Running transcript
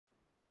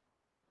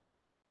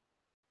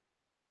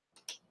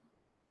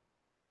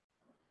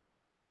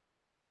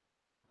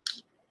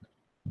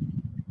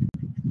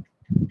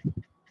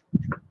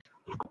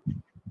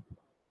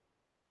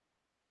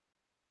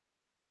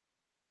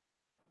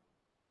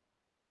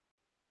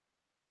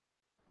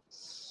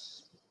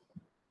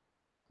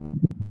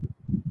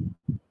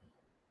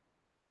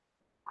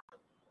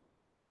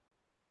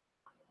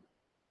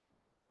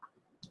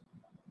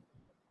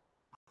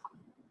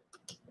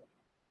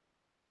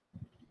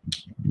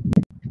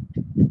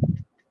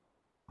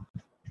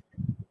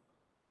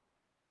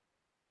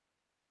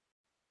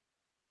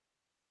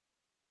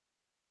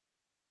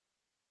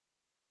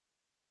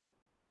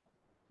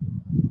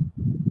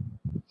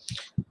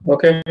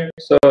Okay,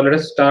 so let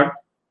us start.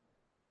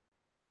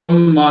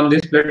 On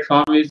this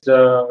platform is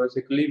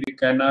basically we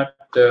cannot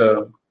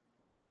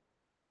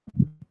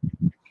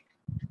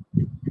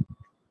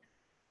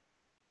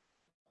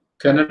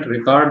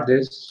record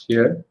this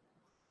here.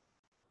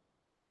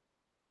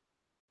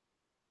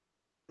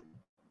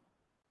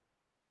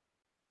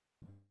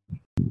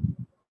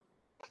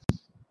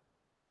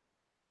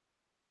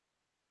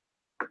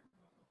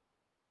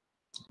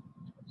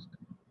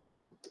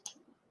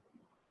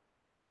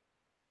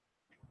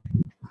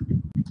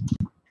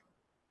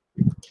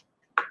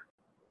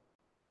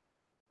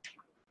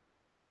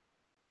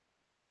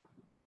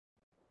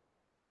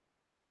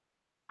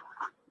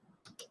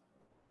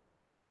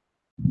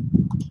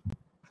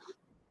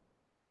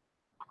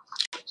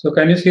 So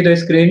can you see the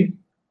screen?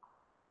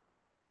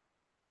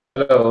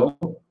 Hello.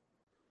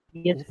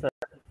 Yes, sir.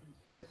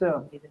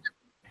 Sir.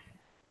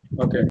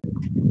 Okay.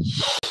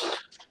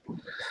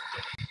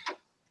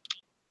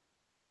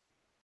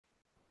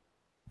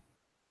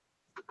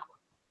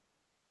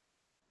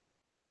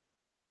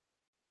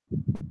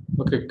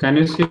 Okay, can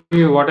you see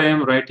what I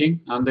am writing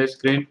on the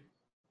screen?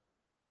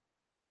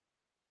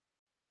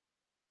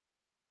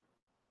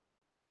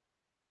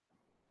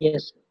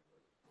 Yes.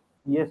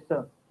 Yes,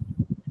 sir.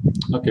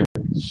 Okay.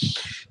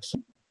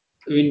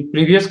 In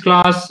previous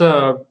class,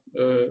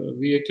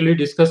 we actually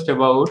discussed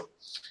about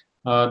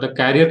the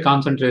carrier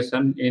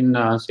concentration in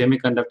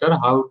semiconductor,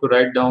 how to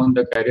write down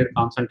the carrier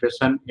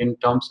concentration in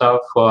terms of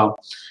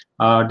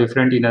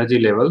different energy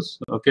levels.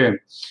 Okay,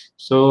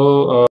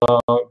 so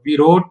we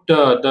wrote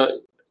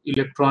the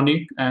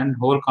electronic and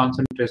hole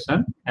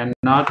concentration and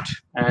naught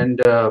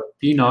and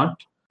P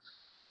naught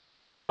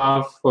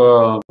of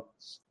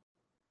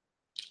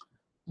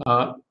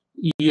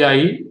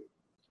EI,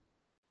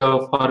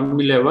 the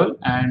Fermi level,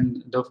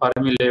 and the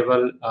Fermi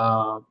level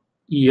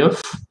EF.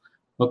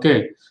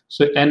 Okay,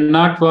 so N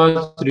naught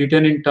was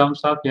written in terms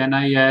of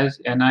Ni as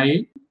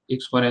Ni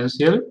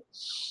exponential,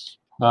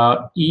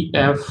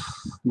 EF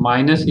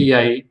minus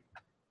EI,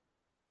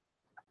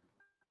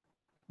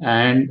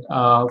 and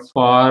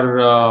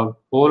for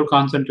hole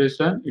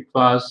concentration, it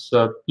was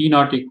P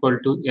naught equal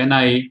to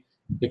Ni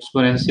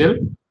exponential,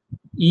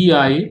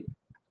 EI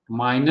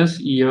minus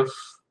EF.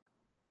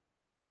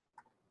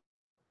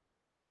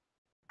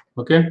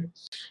 Okay,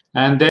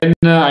 and then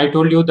I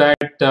told you that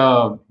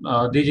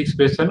this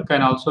expression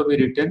can also be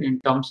written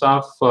in terms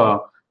of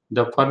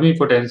the Fermi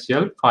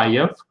potential phi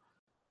f.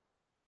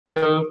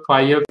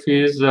 Phi f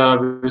is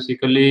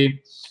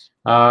basically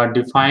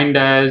defined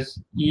as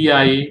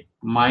EI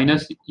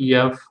minus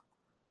EF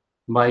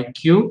by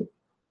Q,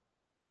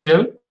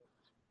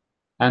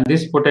 and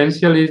this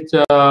potential is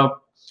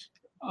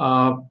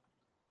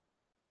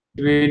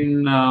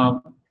between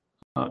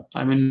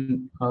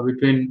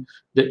between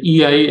the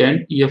EI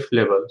and EF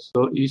level.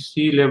 So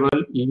EC level,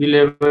 EV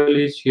level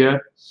is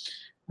here,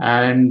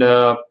 and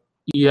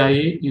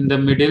EI in the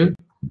middle,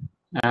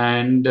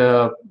 and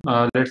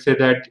let's say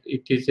that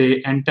it is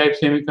a N-type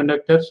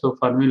semiconductor, so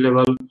Fermi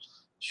level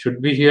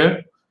should be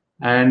here,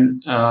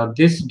 and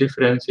this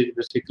difference is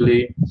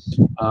basically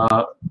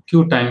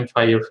Q time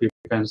phi f, you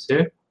can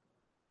say.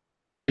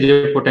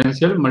 The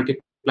potential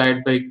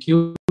multiplied by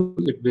Q,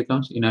 it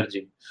becomes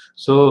energy.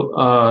 So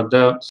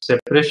the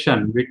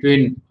separation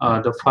between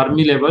the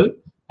Fermi level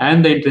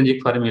and the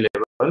intrinsic Fermi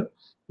level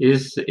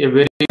is a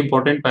very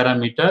important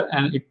parameter,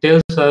 and it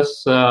tells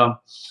us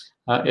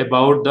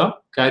about the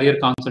carrier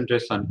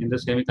concentration in the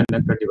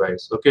semiconductor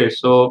device. Okay,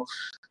 so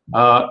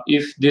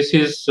if this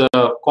is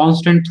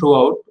constant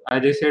throughout,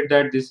 as I said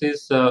that this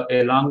is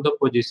along the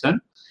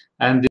position,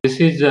 and this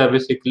is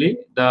basically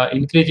the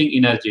increasing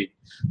energy.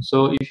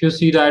 So if you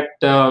see that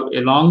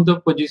along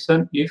the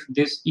position, if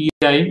this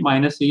EI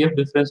minus EF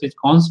difference is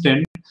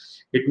constant,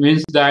 it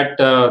means that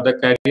the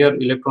carrier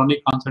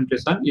electronic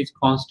concentration is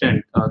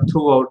constant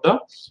throughout the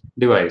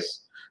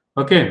device.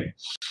 Okay,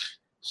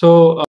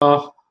 so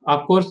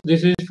of course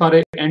this is for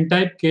a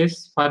N-type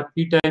case. For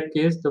P-type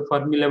case, the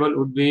Fermi level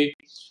would be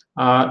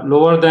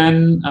lower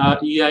than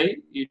EI.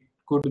 It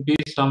could be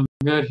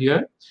somewhere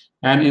here,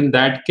 and in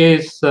that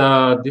case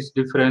this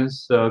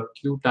difference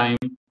Q time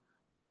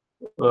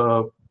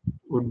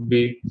would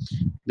be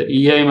the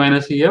EI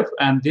minus EF,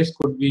 and this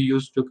could be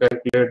used to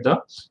calculate the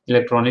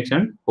electronics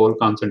and hole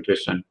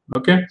concentration.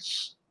 Okay,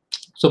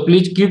 so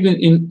please keep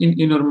in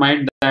your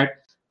mind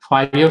that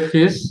phi f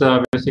is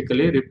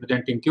basically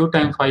representing Q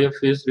time phi f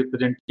is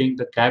representing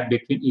the gap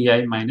between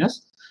EI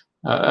minus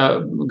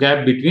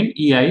gap between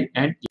EI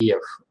and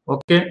EF.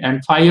 Okay,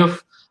 and phi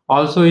f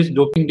also is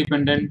doping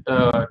dependent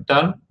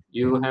term.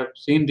 You have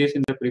seen this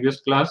in the previous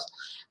class.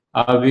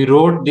 We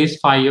wrote this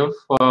phi f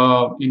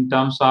in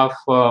terms of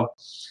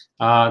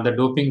the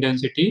doping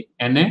density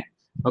Na.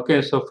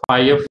 Okay, so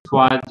phi f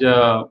was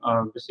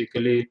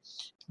basically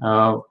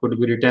could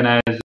be written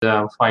as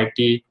phi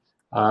t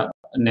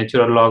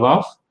natural log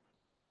of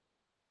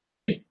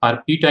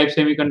for P-type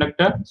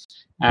semiconductor,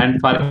 and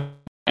for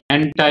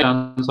N-type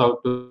turns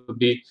out to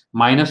be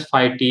minus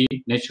phi t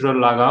natural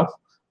log of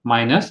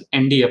minus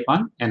Nd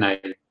upon Ni.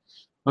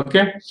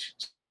 Okay,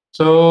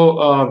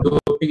 So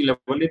doping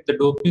level, if the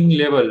doping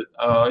level,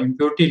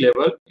 impurity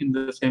level in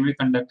the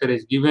semiconductor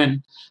is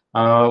given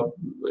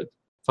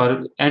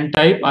for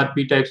N-type or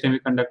P-type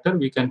semiconductor,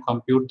 we can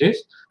compute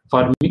this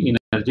Fermi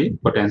energy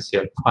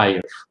potential, phi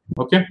f.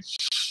 Okay.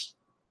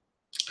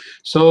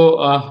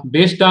 So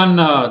based on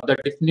the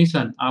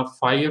definition of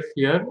phi f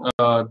here,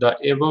 the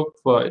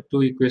above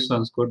two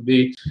equations could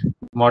be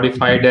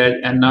modified as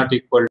N naught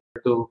equal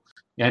to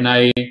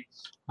Ni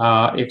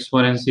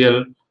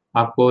exponential.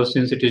 Of course,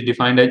 since it is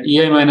defined as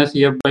Ei minus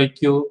Ef by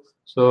Q,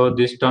 so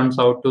this turns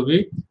out to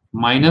be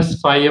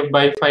minus phi f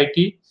by phi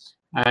t.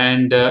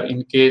 And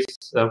in case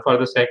for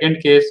the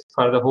second case,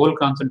 for the whole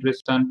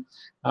concentration,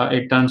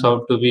 it turns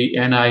out to be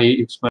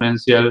Ni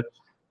exponential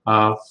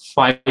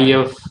phi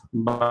f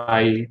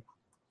by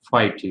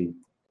phi t.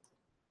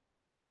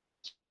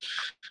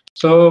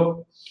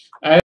 So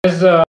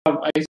as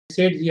I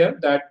said here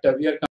that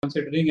we are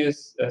considering a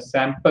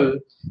sample,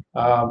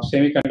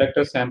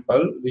 semiconductor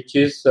sample, which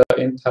is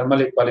in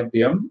thermal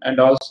equilibrium, and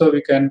also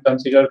we can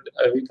consider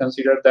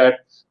that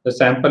the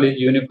sample is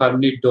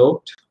uniformly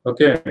doped.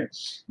 Okay,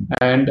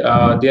 and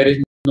there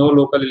is no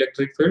local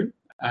electric field,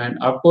 and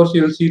of course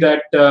you will see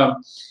that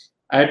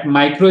at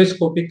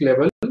microscopic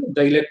level,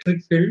 the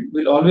electric field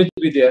will always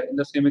be there in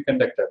the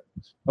semiconductor.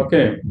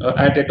 Okay,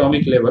 at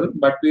atomic level,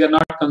 but we are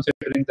not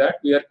considering that.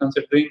 We are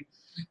considering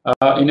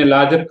in a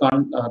larger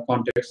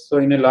context. So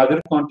in a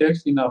larger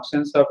context, in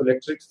absence of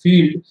electric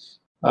field,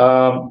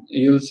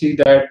 you'll see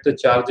that the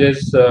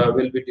charges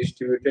will be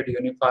distributed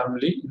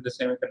uniformly in the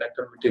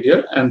semiconductor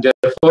material, and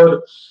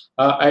therefore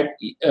at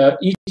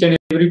each and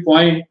every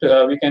point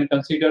we can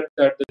consider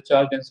that the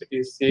charge density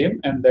is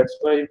same, and that's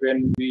why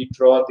when we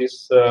draw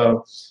this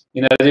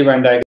energy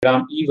band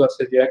diagram E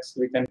versus X,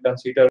 we can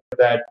consider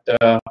that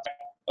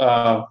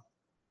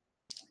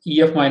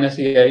EF minus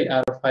AI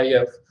or phi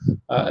f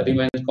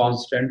remains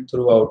constant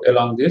throughout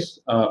along this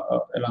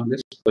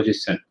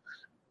position.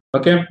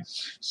 Okay,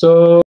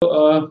 so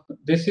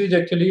this is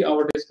actually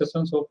our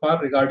discussion so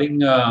far regarding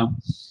the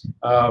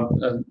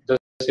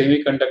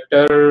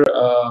semiconductor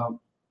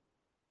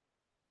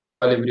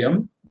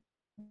equilibrium.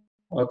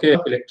 Okay,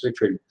 electric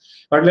field.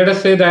 But let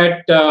us say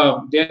that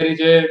there is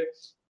a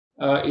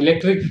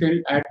electric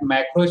field at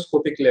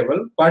macroscopic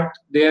level, but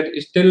there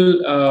is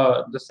still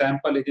the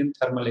sample is in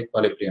thermal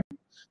equilibrium.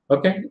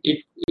 Okay,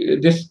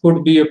 this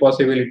could be a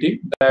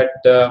possibility that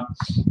a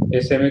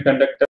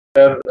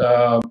semiconductor,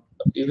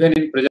 even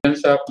in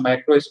presence of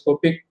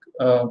microscopic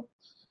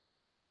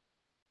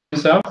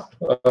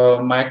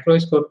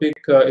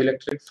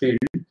electric field,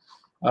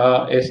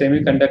 a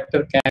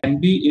semiconductor can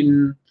be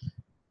in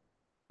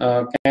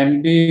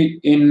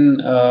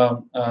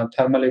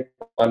thermal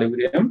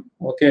equilibrium.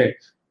 Okay,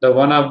 the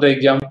one of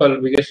the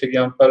biggest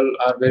example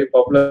are very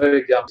popular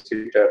examples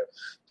here.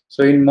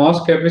 So in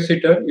MOS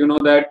capacitor, you know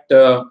that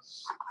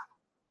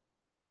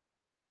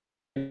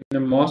in the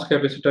MOS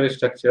capacitor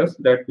structures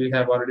that we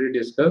have already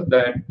discussed,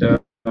 that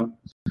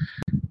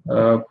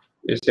a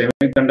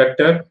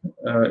semiconductor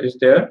is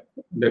there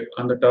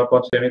on the top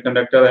of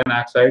semiconductor, an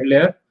oxide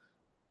layer,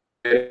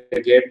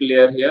 a gate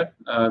layer here,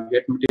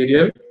 gate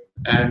material,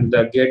 and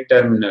the gate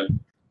terminal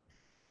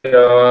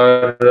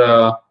or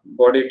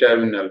body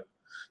terminal.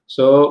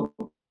 So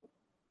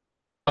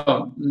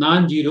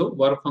non-zero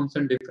work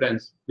function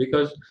difference,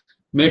 because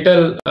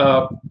metal,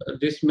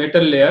 this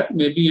metal layer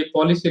may be a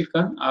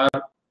polysilicon,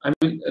 or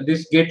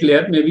this gate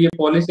layer may be a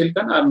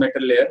polysilicon or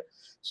metal layer.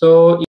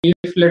 So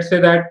if let's say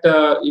that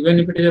even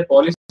if it is a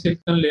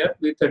polysilicon layer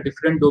with a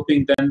different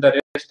doping than the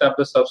rest of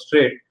the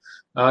substrate,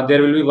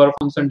 there will be work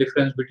function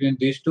difference between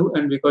these two,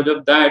 and because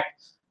of that,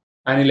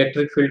 an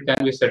electric field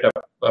can be set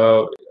up,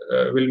 will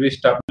be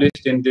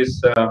established in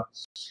this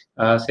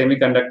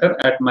semiconductor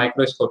at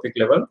microscopic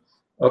level.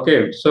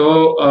 Okay,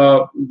 so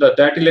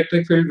that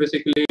electric field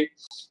basically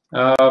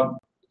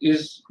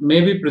is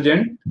maybe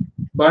present,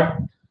 but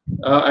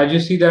as you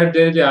see that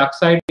there is an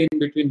oxide in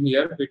between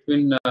here,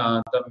 between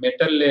the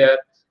metal layer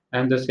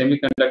and the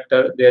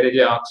semiconductor, there is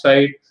an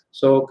oxide.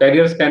 So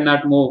carriers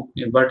cannot move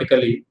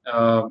vertically,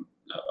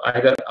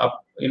 either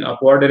up in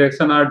upward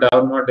direction or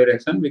downward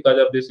direction because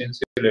of this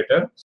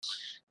insulator.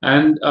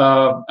 And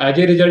as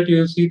a result, you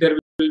will see there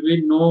will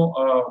be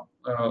no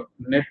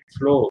net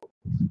flow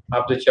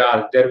of the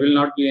charge. There will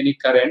not be any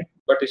current,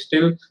 but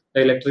still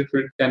the electric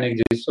field can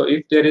exist. So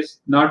if there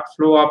is not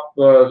flow of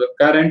the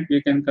current,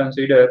 we can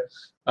consider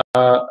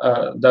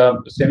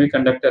the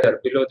semiconductor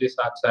below this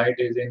oxide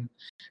is in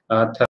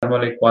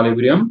thermal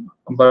equilibrium,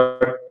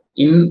 but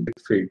in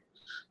field.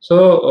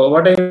 So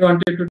what I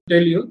wanted to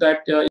tell you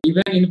that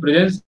even in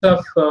presence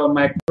of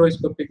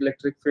microscopic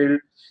electric field,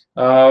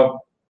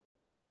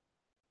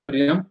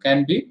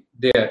 can be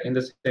there in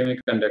the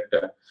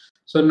semiconductor.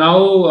 So now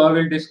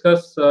we'll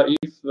discuss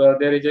if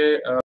there is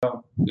a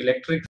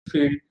electric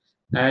field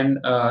and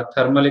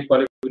thermal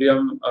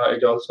equilibrium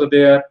is also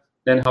there,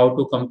 then how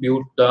to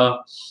compute the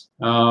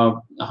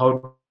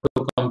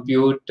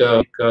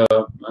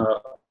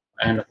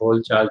and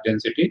whole charge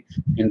density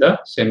in the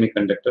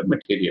semiconductor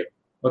material.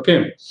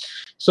 Okay,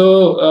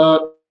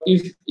 so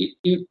if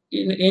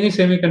in any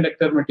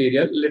semiconductor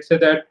material, let's say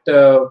that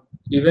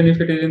even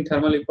if it is in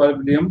thermal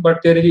equilibrium,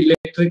 but there is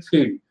electric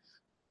field.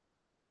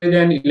 There is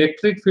an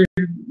electric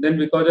field, then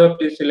because of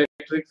this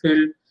electric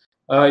field,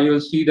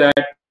 you'll see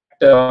that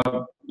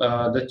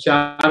the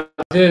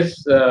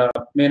charges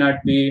may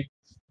not be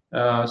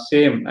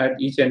same at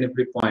each and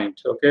every point.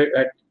 Okay,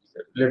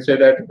 let's say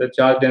that the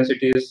charge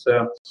density is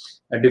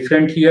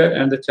different here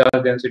and the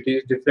charge density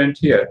is different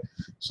here.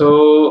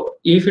 So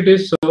if it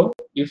is so,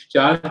 if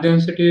charge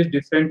density is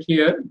different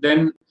here,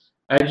 then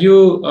as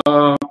you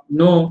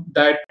know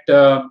that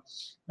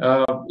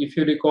if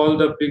you recall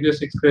the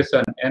previous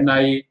expression,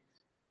 Ni,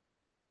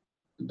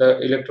 the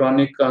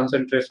electronic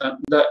concentration,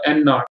 the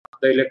N naught,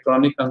 the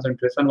electronic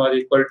concentration was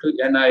equal to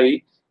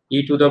Ni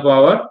e to the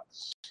power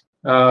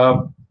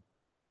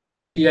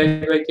Ci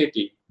by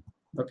kT.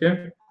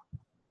 Okay.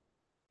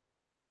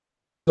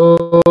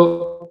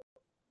 So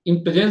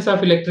in presence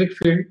of electric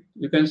field,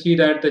 you can see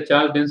that the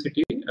charge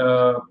density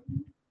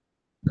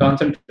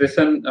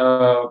concentration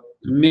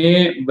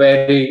may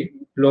vary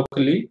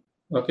locally.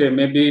 Okay,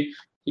 maybe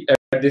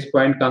at this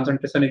point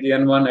concentration is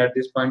N1, at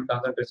this point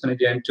concentration is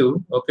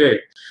N2. Okay,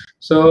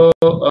 so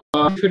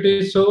if it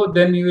is so,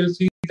 then you will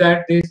see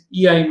that this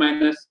Ei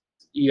minus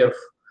Ef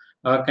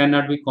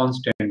cannot be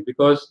constant,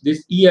 because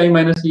this Ei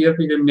minus Ef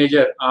is a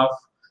measure of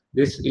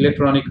this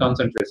electronic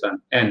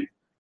concentration N.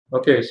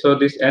 Okay, so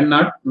this N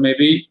naught may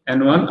be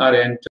N1 or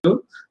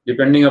N2,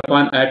 depending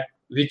upon at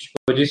which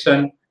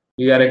position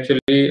we are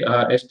actually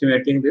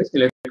estimating this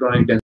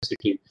electronic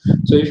density.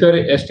 So if you are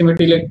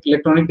estimating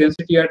electronic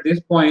density at this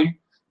point,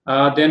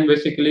 then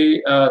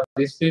basically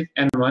this is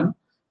N1.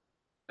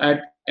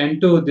 At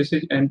N2, this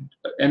is N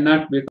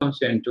naught becomes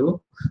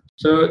N2.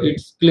 So it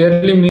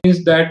clearly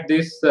means that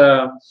this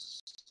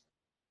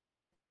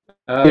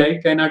I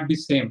cannot be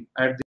same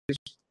at this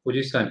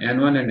position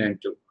N1 and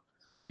N2.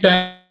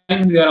 Time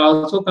we are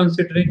also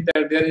considering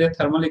that there is a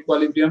thermal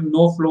equilibrium,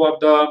 no flow of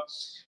the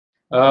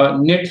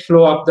net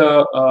flow of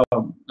the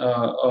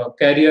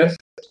carriers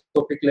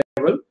tropic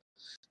level.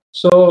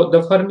 So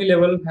the Fermi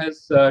level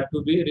has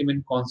to be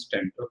remain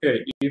constant.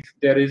 Okay, if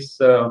there is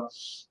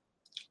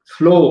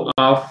flow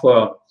of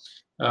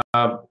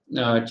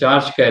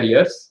charge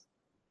carriers,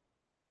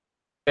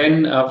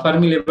 then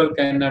Fermi level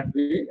cannot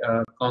be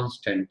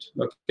constant.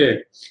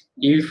 Okay,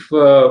 if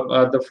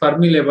the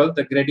Fermi level,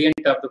 the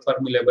gradient of the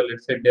Fermi level,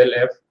 let's say del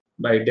F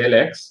by del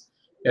X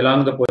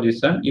along the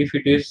position, if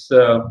it is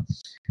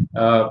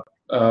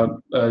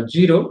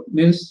 0,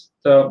 means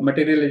the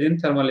material is in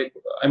thermal.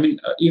 I mean,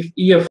 if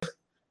EF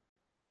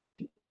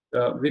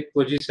with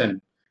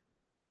position,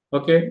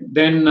 okay,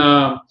 then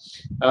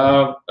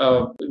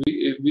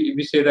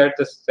we say that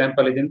the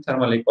sample is in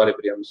thermal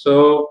equilibrium.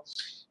 So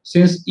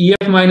since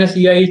EF minus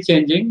EI is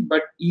changing,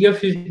 but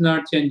EF is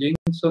not changing,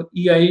 so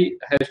EI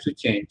has to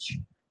change.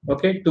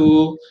 Okay,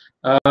 to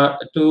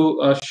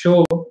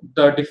show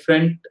the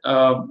different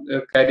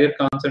carrier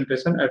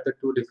concentration at the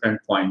two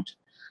different points.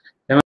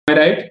 Am I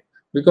right?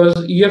 Because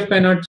EF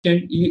cannot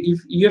change.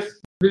 If EF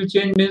will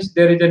change, means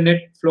there is a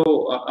net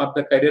flow of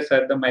the carriers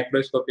at the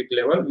microscopic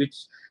level,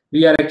 which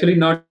we are actually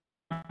not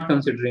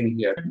considering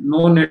here.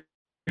 No net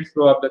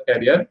flow of the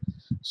carrier.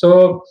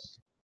 So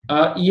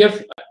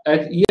EF,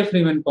 as EF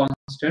remain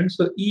constant,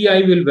 so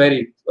EI will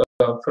vary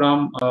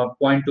from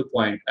point to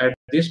point. At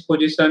this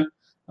position,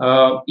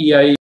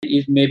 EI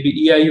is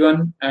maybe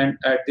EI1, and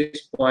at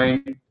this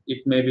point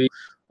it may be.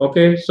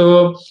 Okay,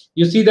 so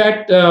you see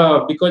that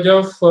because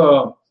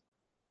of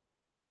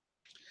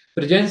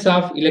presence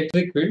of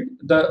electric field,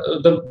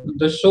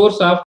 the source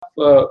of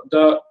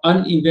the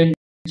uneven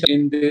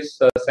in this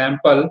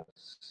sample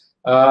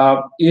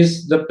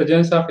is the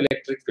presence of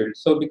electric field.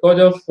 So because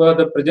of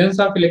the presence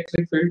of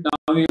electric field,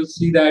 now you will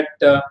see that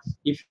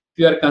if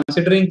you are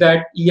considering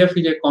that EF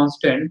is a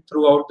constant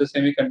throughout the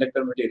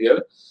semiconductor material,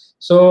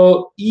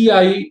 so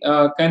EI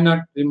cannot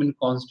remain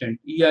constant.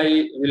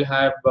 EI will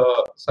have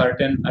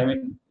certain, I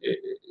mean,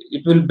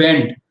 it will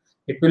bend.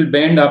 It will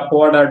bend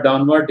upward or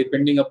downward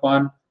depending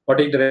upon what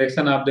is the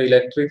direction of the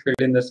electric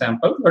field in the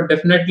sample. But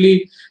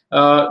definitely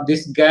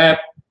this gap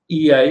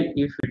EI,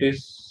 if it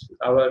is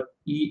our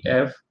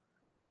EF,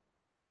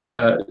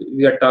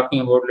 we are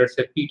talking about, let's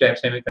say, p-type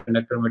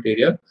semiconductor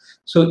material.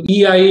 So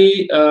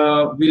EI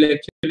will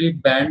actually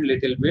bend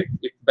little bit.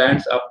 It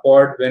bends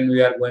upward when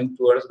we are going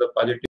towards the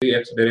positive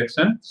X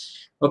direction.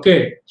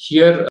 Okay,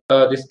 here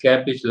this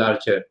gap is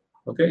larger.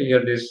 Okay,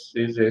 here this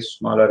is a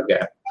smaller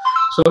gap.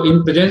 So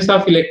in presence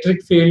of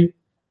electric field,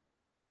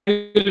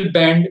 will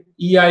bend.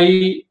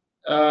 EI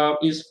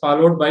is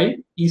followed by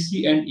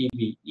EC and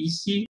EB.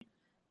 EC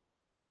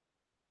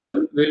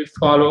will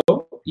follow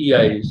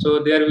EI. So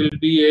there will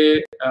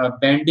be a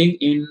bending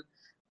in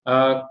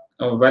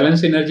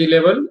valence energy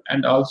level,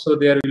 and also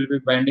there will be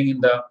bending in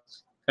the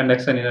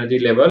conduction energy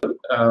level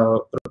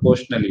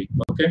proportionally.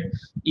 Okay,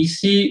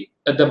 EC,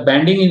 the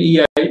bending in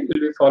EI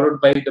will be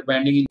followed by the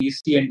bending in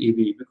EC and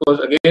EB, because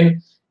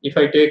again, if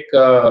I take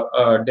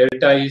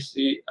delta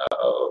EC,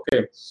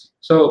 okay,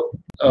 so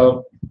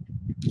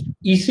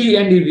EC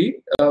and EB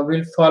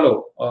will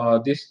follow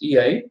this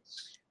EI,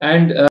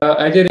 and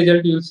as a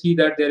result you will see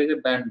that there is a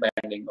band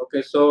bending.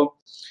 Okay, so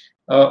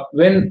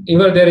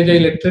whenever there is an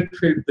electric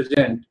field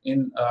present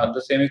in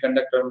the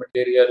semiconductor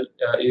material,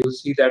 you will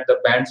see that the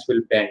bands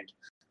will bend.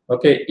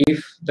 Okay,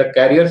 if the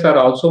carriers are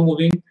also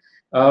moving,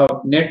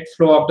 net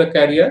flow of the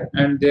carrier,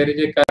 and there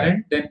is a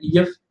current, then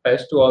EF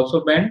has to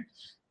also bend.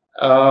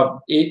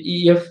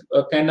 EF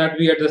cannot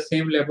be at the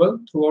same level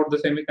throughout the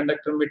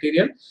semiconductor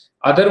material.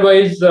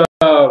 Otherwise,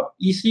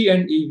 EC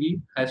and EV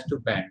has to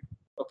bend.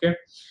 Okay,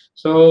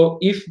 so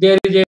if there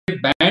is a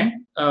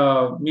band,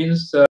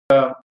 means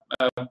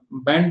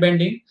band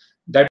bending,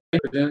 that is the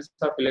presence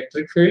of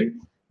electric field.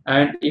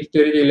 And if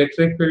there is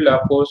electric field,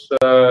 of course,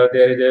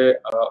 there is a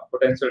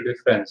potential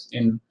difference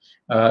in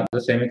the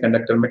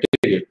semiconductor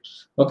material.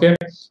 Okay,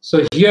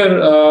 so here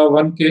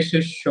one case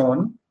is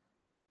shown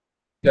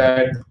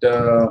that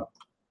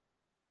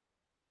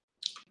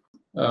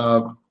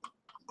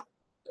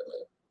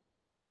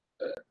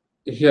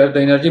here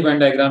the energy band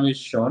diagram is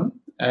shown,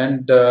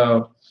 and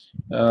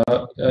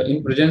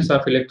in presence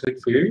of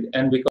electric field,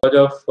 and because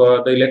of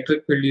the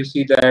electric field, you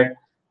see that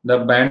the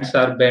bands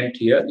are bent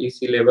here.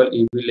 EC level,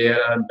 EV layer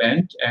are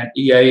bent, and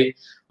EI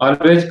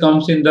always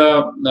comes in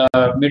the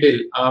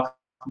middle of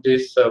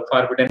this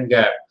forbidden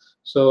gap.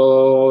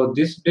 So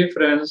this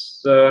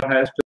difference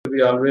has to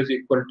be always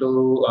equal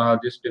to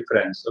this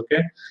difference.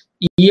 Okay,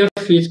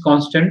 EF is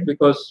constant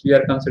because we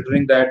are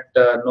considering that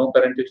no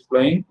current is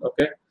flowing.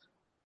 Okay,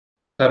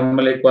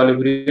 thermal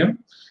equilibrium,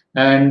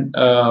 and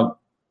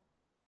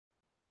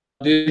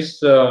this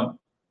the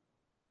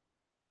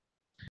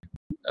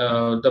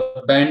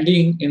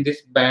banding in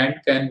this band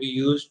can be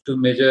used to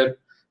measure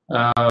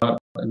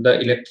the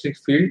electric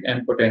field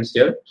and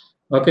potential.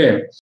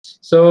 Okay,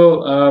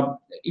 so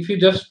if you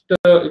just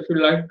if you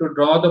like to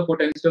draw the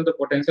potential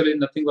is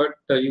nothing but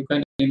you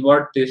can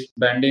invert this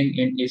banding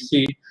in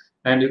EC,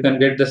 and you can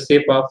get the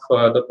shape of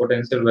the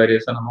potential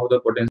variation, how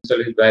the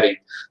potential is varying.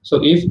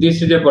 So if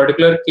this is a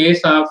particular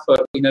case of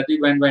energy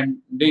band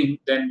bending,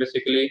 then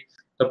basically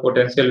the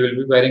potential will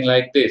be varying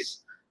like this.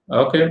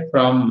 Okay,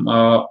 from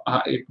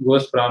it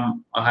goes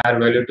from a higher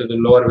value to the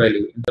lower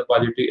value in the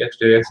positive x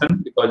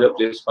direction because of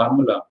this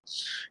formula.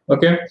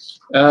 Okay,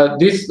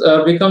 this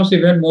becomes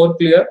even more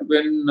clear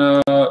when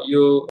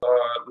you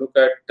look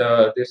at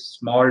this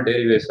small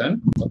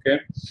derivation. Okay,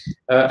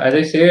 as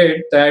I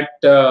said that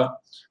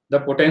the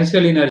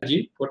potential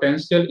energy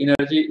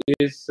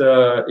is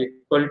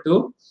equal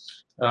to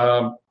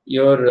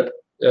your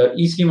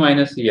EC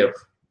minus EF.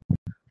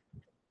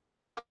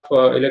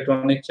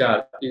 Electronic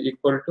charge is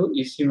equal to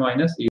EC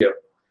minus EF,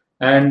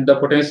 and the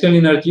potential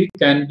energy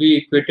can be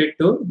equated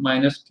to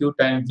minus Q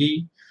time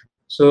V.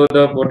 So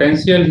the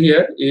potential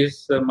here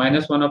is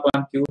minus 1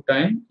 upon Q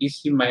time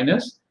EC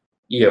minus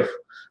EF.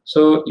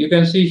 So you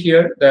can see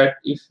here that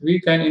if we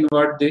can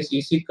invert this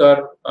EC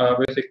curve,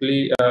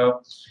 basically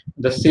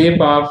the shape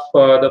of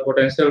the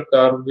potential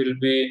curve will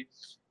be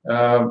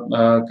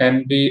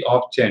can be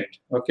obtained.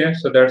 Okay,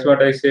 so that's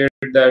what I said,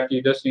 that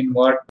you just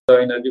invert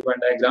the energy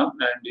band diagram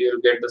and you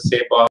will get the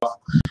shape of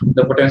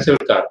the potential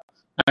curve.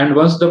 And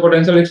once the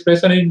potential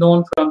expression is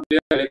known, from there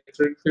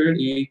electric field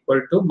E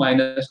equal to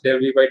minus del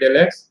V by del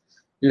X.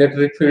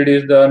 Electric field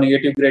is the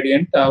negative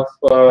gradient of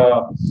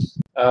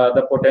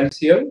the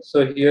potential.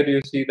 So here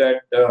you see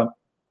that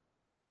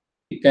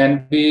it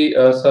can be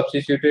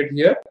substituted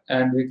here,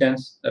 and we can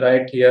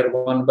write here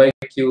 1 by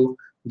Q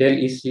del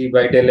EC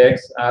by del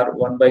X, or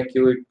 1 by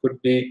Q it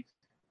could be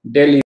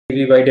del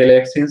EV by del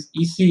X, since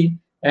EC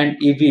and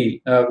EV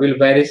will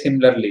vary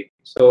similarly.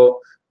 So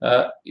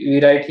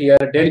we write here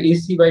del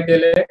EC by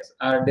del X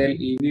or del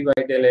EV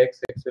by del X.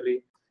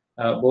 Actually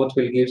both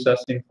will give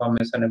us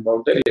information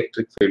about the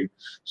electric field.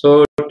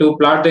 So to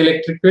plot the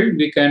electric field,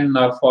 we can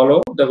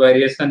follow the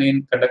variation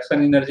in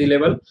conduction energy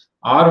level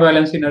or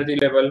valence energy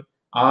level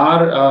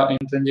or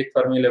intrinsic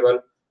Fermi level.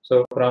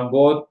 So from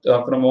both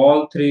from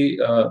all three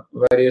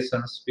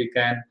variations, we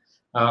can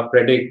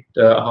predict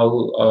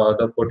how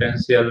the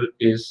potential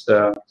is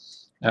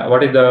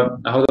what is the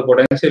how the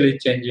potential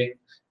is changing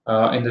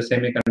in the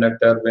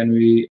semiconductor when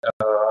we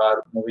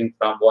are moving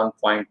from one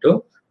point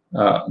to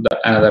the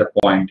another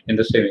point in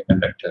the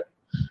semiconductor.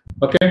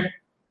 Okay,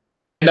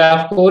 and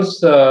of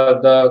course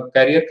the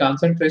carrier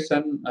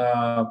concentration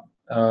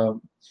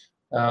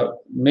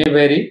may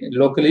vary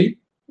locally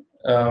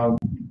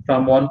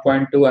from one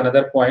point to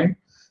another point.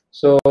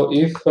 So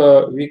if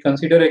we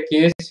consider a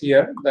case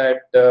here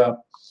that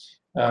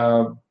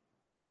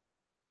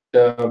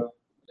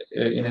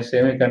in a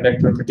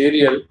semiconductor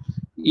material,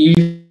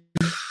 if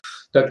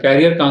the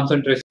carrier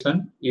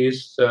concentration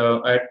is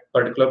at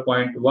particular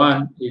point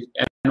 1 is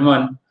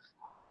N1,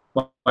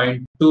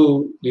 point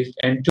 2 is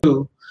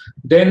N2,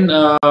 then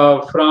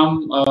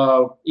from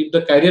if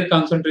the carrier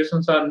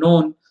concentrations are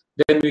known,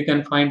 then we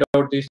can find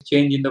out this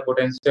change in the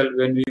potential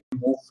when we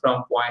move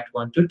from point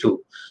 1 to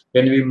 2.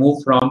 When we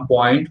move from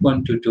point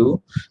 1 to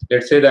 2,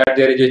 let's say that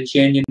there is a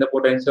change in the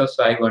potential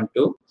psi 12.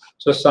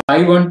 So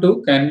psi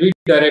 12 can be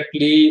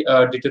directly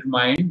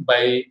determined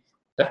by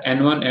the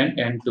N1 and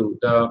N2,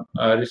 the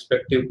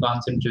respective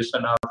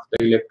concentration of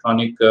the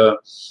electronic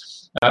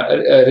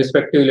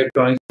respective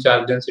electronic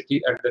charge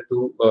density at the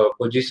two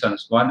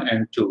positions 1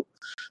 and 2.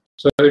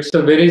 So it's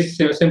a very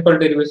simple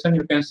derivation.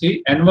 You can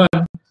see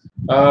N1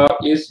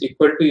 is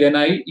equal to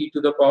Ni e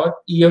to the power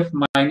Ef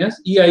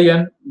minus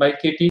Ein by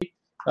Kt.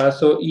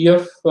 So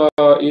Ef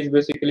is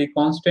basically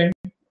constant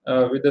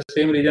with the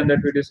same region that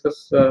we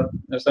discussed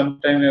some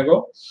time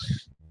ago.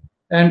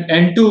 And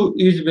N2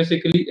 is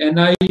basically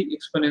Ni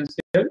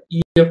exponential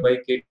Ef by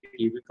Kt,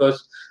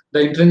 because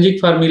the intrinsic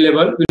Fermi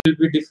level will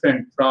be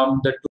different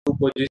from the two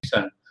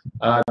positions.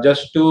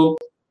 Just to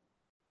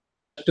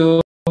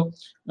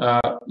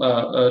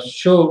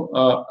show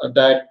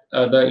that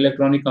the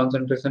electronic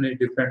concentration is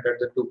different at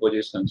the two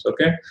positions.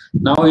 Okay.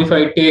 Now, if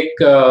I take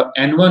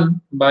N1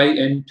 by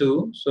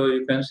N2, so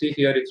you can see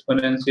here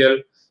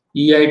exponential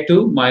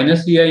Ei2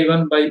 minus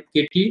Ei1 by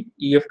Kt,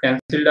 Ef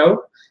cancelled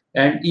out,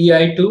 and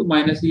Ei2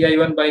 minus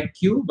Ei1 by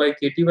Q by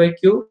Kt by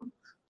Q.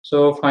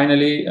 So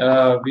finally,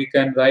 we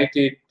can write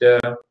it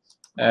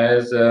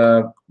as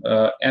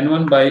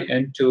N1 by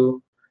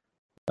N2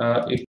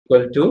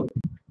 equal to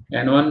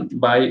N1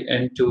 by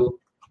N2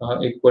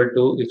 equal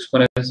to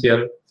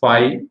exponential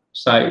phi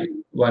psi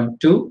 1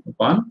 2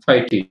 upon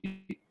phi t.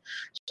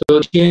 So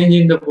change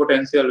in the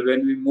potential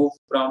when we move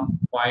from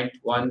point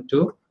 1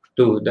 to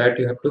 2, that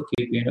you have to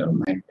keep in your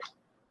mind.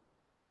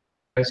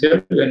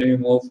 Potential when we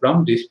move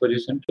from this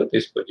position to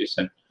this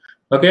position.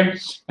 Okay,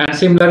 and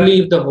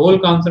similarly, if the whole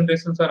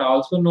concentrations are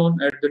also known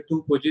at the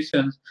two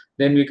positions,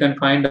 then we can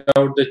find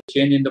out the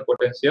change in the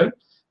potential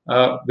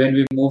when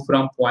we move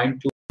from point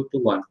 2 to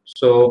 1.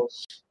 So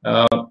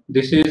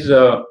this is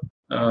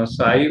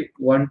psi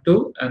 1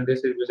 2, and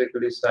this is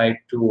basically psi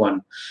 2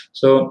 1.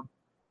 So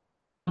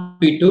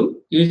P2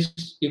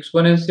 is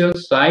exponential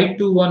psi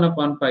 2 1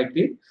 upon phi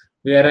t,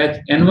 whereas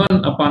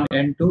N1 upon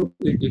N2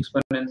 is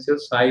exponential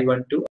psi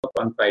 1 2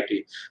 upon phi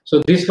t. So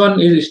this one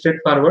is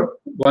straightforward.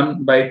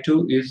 1 by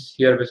 2 is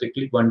here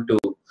basically 1 2.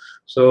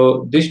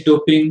 So this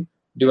doping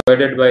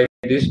divided by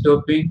this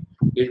doping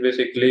is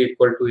basically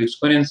equal to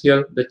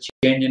exponential the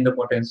change in the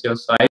potential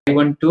psi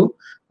 1 2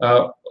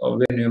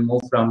 when you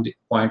move from the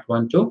point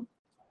 1 to.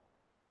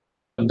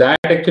 That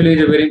actually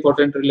is a very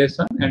important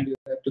relation, and you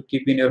have to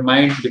keep in your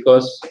mind,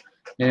 because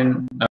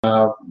in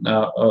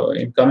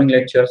coming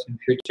lectures in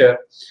future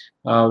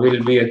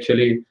we'll be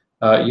actually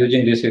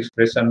using this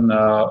expression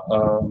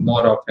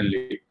more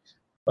oftenly.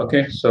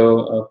 Okay,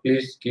 so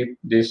please keep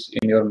this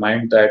in your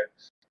mind, that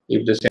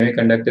if the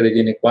semiconductor is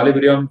in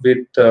equilibrium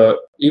with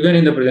even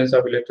in the presence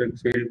of electric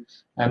field,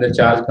 and the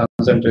charge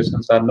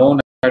concentrations are known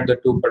at the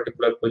two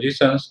particular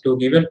positions, two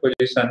given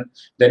position,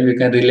 then we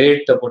can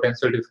relate the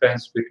potential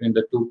difference between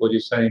the two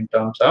positions in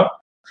terms of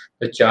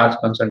the charge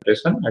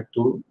concentration at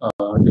two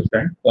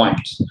different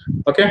points.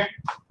 Okay,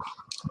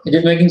 is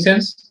it making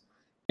sense?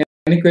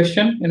 Any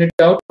question? Any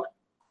doubt?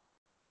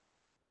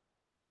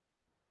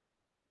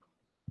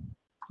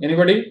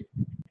 Anybody?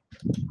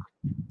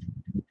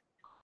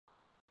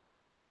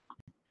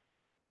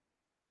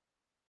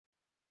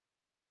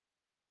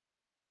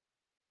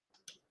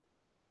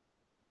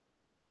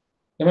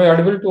 Am I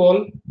audible to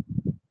all?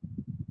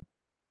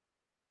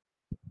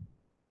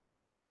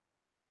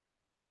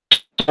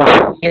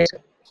 Yes.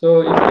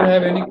 So if you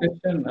have any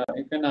question,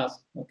 you can ask.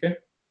 Okay,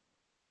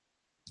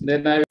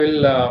 then I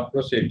will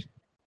proceed.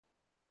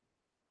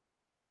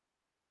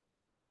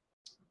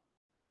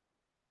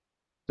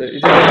 So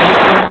is it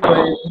understood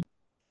by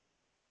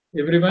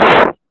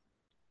everyone?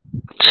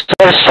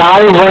 Sir,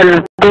 psi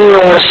 1 2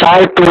 or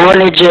psi 2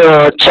 1 is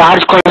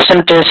charge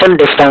concentration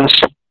difference.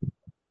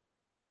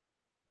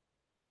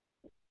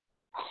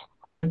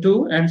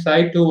 2 and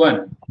psi 2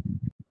 1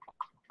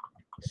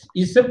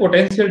 is a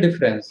potential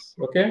difference.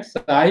 Okay,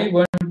 psi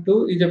 1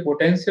 2 is a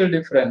potential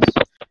difference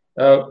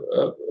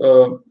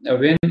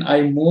when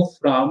I move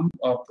from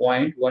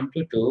point 1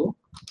 to 2.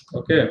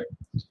 Okay,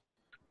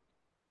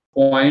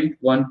 point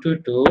 1 to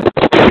 2.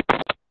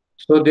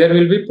 So there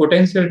will be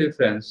potential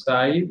difference.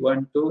 Psi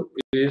 1 2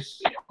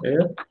 is a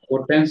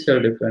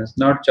potential difference,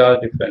 not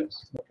charge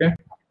difference. Okay,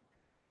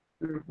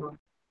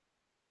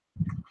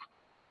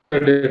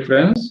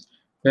 difference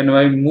when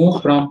I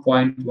move from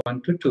point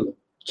 1 to 2.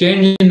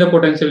 Change in the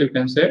potential, you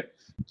can say.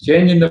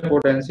 Change in the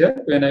potential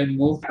when I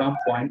move from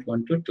point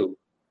 1 to 2.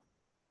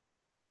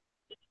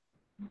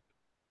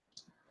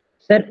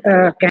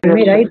 Sir, can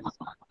we write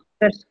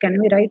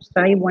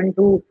psi 1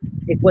 2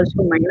 equals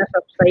to minus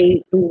of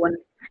psi 2 1?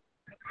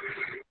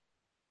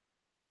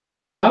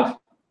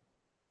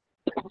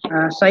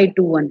 Psi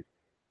 2 1.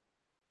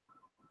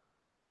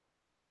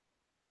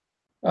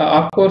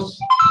 Of course,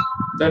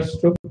 that's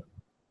true.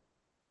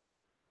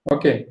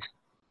 Okay,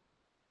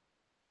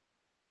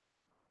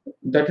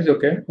 that is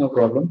okay, no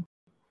problem.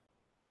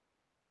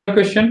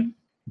 Question?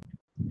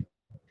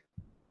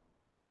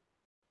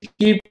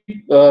 Keep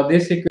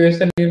this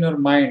equation in your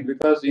mind,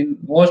 because in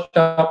most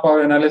of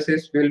our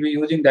analysis we'll be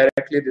using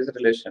directly this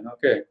relation.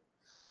 Okay,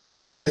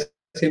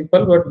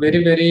 simple but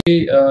very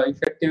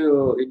effective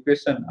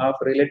equation of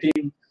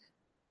relating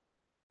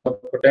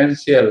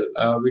potential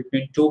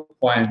between 2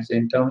 points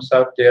in terms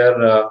of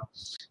their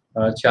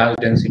charge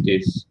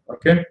densities.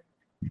 Okay,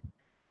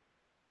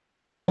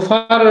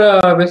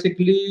 far,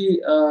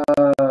 basically,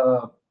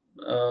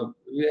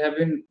 we have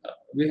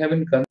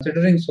been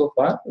considering so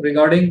far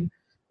regarding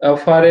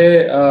for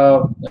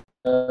a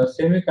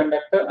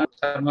semiconductor and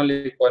thermal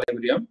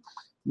equilibrium,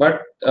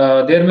 but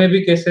there may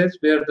be cases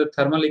where the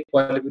thermal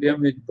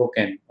equilibrium is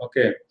broken.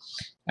 Okay,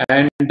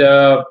 and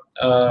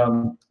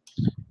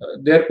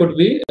there could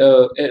be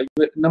a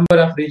number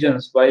of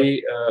reasons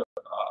why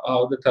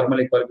how the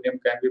thermal equilibrium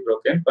can be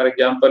broken. For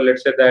example,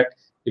 let's say that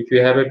if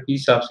you have a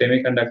piece of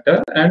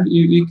semiconductor and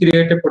you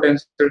create a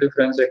potential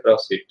difference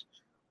across it.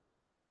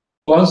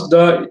 Once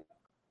the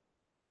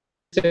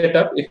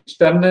setup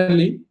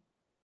externally,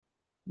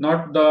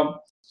 not the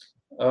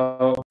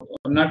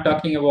I'm not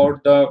talking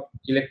about the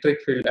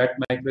electric field at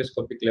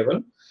microscopic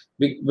level.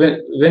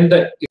 When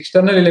the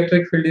external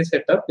electric field is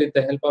set up with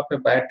the help of a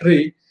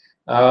battery,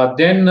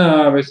 then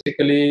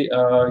basically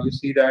you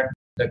see that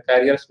the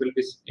carriers will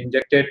be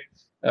injected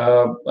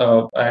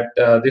at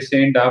this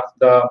end of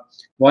the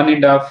one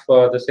end of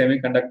the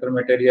semiconductor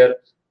material,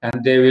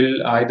 and they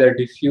will either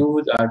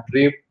diffuse or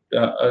drift.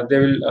 They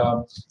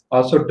will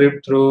also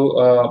drift through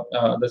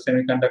the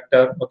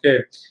semiconductor.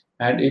 Okay,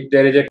 and if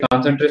there is a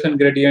concentration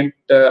gradient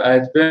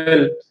as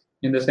well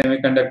in the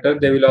semiconductor,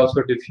 they will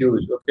also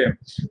diffuse. Okay,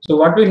 so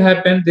what will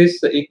happen?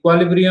 This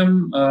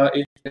equilibrium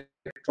is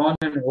electron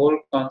and hole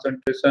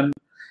concentration.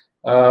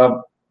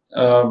 Uh,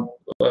 uh,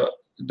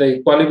 the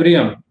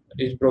equilibrium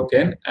is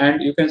broken,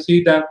 and you can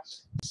see the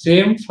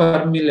same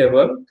Fermi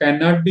level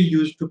cannot be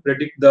used to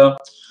predict the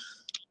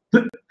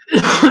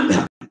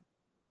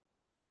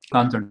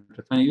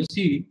concentration. You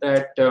see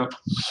that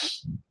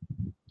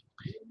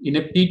in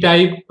a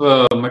p-type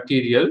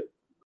material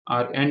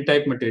or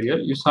n-type material,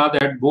 you saw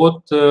that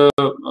both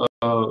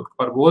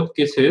for both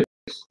cases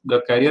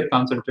the carrier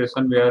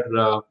concentration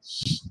were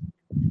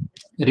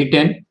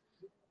written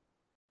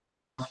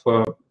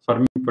for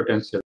Fermi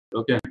potential.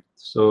 Okay,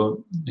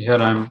 so here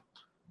I'm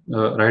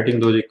writing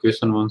those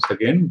equations once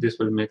again. This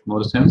will make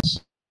more sense.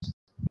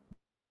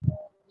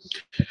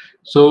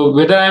 So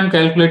whether I am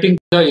calculating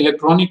the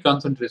electronic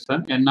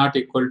concentration n naught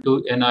equal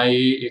to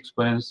Ni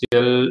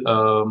exponential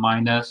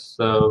minus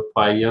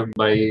phi f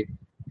by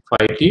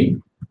phi t,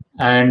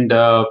 and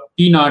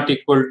P naught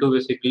equal to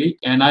basically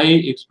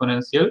Ni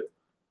exponential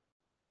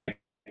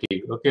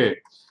t. Okay,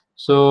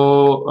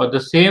 so the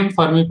same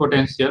Fermi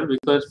potential,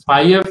 because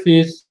phi f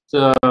is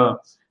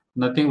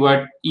nothing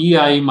but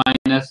Ei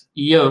minus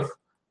Ef.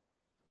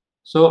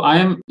 So I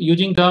am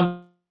using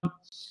the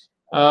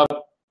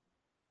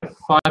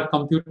for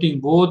computing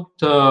both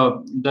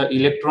the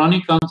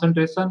electronic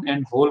concentration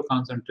and hole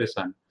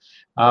concentration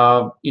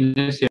in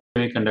a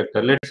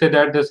semiconductor. Let's say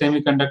that the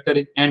semiconductor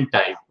is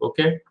n-type.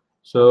 Okay,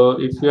 so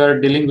if you are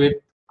dealing with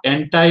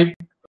n-type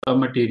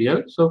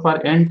material, so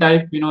for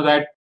n-type, you know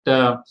that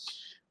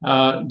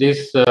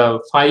this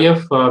phi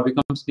f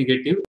becomes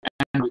negative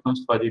and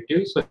becomes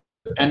positive. So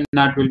n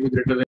naught will be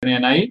greater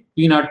than Ni,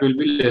 P naught will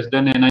be less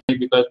than Ni,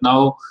 because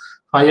now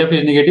phi f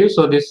is negative,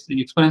 so this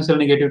exponential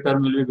negative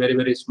term will be very,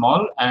 very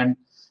small, and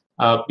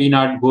P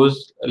naught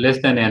goes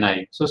less than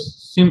Ni. So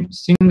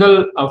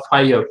single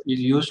phi f is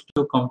used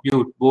to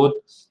compute both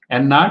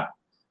N naught,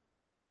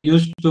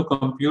 used to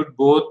compute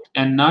both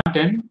N naught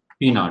and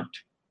P naught.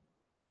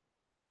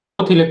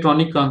 Both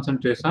electronic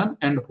concentration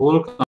and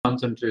hole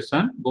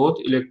concentration, both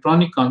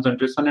electronic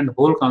concentration and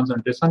hole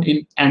concentration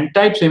in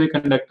n-type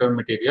semiconductor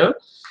material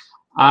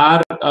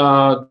are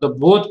the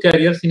both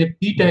carriers in a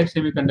p-type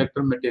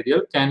semiconductor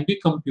material can be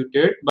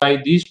computed by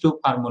these two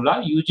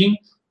formula using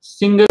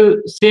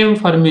same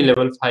Fermi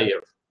level phi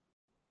f.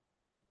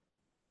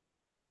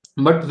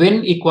 But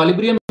when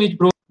equilibrium is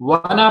broken,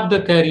 one of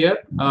the carrier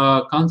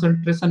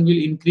concentration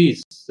will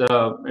increase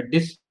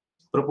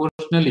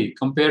disproportionately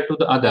compared to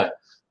the other.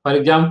 For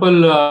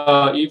example,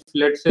 if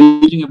let's say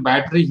using a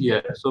battery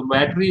here, so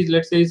battery is,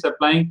 let's say, is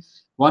supplying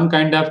one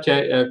kind of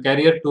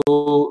carrier to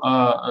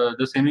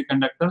the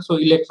semiconductor. So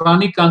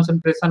electronic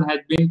concentration has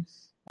been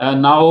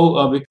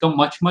now become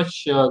much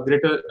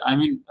greater. I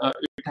mean,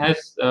 it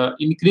has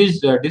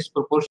increased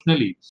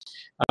disproportionately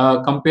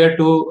compared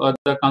to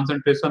the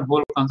concentration,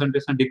 hole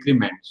concentration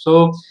decrement.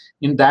 So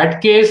in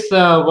that case,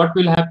 what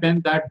will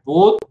happen, that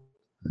both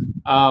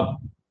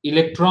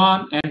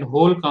electron and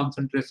hole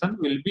concentration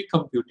will be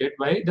computed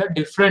by the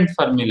different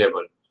Fermi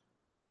level,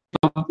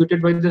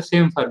 computed by the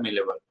same Fermi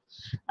level,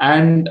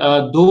 and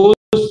those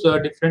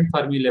different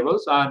Fermi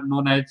levels are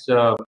known as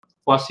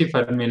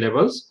quasi-Fermi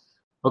levels.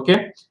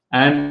 Okay,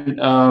 and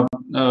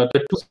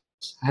the two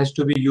has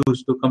to be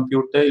used to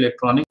compute the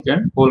electronic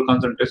and hole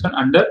concentration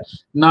under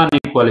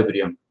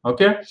non-equilibrium.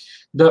 Okay,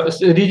 the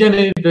reason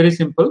is very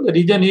simple. The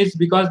reason is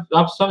because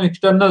of some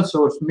external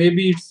source.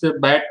 Maybe it's a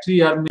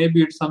battery, or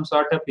maybe it's some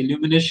sort of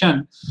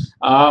illumination.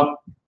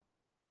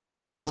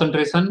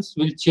 Concentrations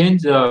will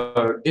change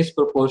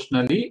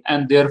disproportionately,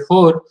 and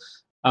therefore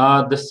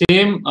the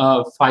same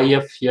phi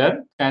f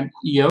here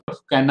EF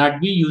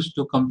cannot be used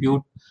to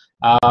compute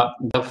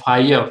the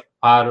phi f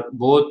for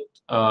both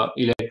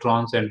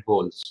electrons and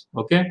holes.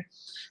 Okay,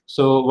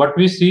 so what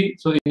we see,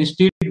 so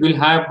instead we'll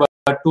have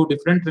two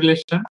different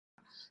relations.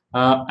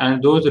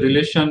 and those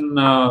relation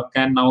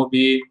can now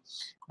be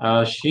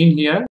seen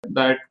here,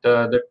 that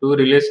the two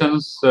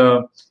relations,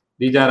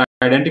 these are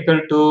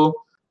identical to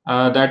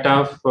that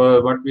of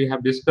what we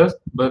have discussed,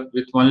 but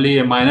with only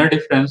a minor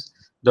difference.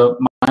 The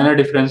minor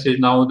difference is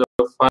now the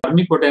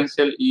Fermi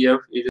potential EF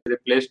is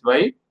replaced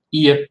by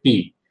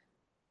EFP,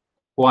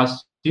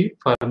 quasi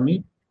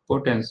Fermi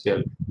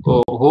potential,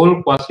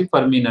 whole quasi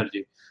Fermi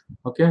energy.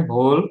 Okay,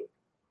 whole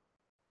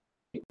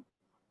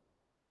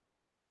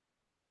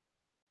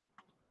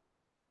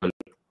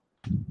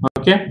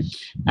okay,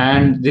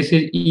 and this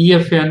is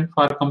EFN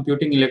for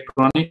computing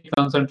electronic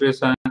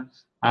concentration,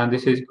 and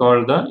this is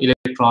called the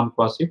electron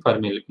quasi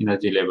Fermi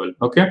energy level.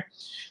 Okay,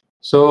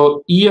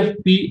 so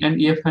EFP and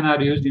EFN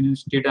are used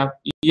instead of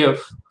EF,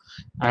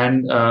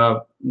 and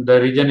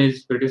the reason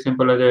is pretty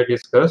simple as I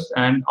discussed.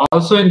 And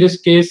also in this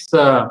case,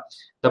 the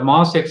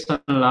mass action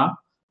law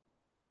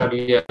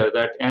earlier,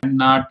 that N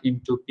naught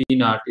into P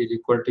naught is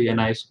equal to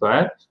Ni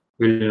square,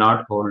 will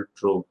not hold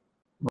true.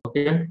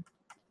 Okay,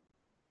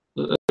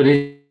 the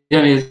reason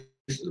is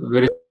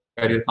very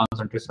carrier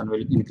concentration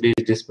will increase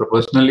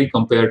disproportionately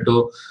compared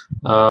to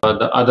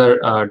the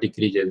other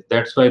decreases.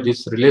 That's why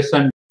this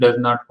relation does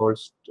not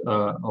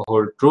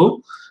hold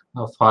true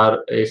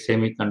for a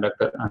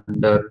semiconductor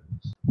under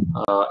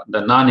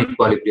the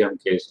non-equilibrium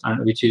case,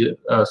 and which is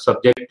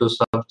subject to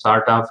some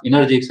sort of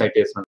energy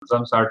excitation,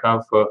 some sort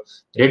of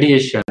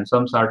radiation,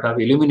 some sort of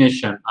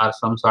illumination, or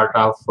some sort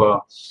of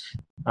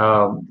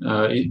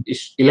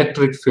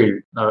electric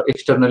field,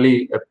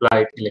 externally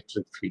applied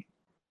electric field.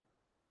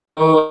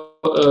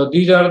 So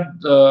these are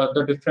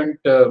the different.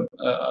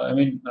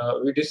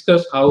 We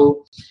discussed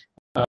how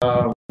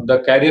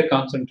the carrier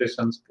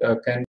concentrations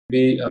can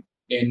be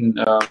in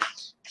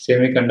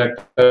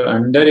semiconductor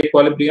under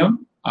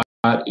equilibrium,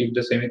 or if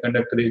the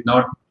semiconductor is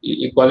not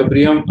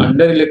equilibrium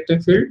under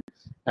electric field,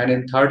 and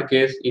in third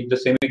case, if the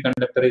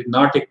semiconductor is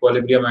not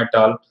equilibrium at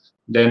all,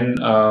 then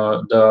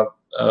the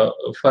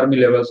Fermi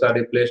levels are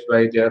replaced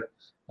by their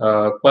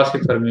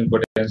quasi-Fermi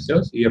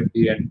potentials,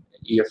 EFP and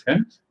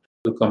EFN,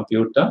 to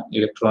compute the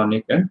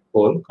electronic and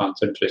hole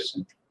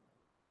concentration.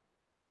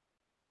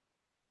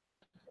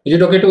 Is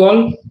it okay to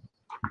all?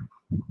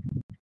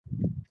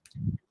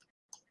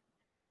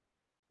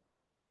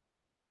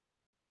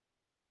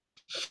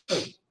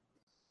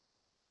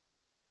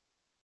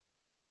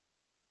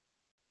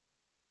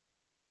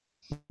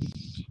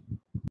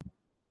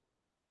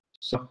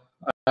 So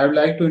I would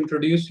like to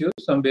introduce you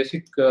some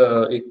basic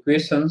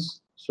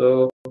equations.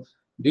 So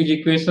these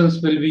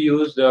equations will be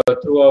used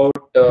throughout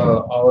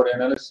our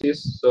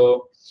analysis.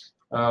 So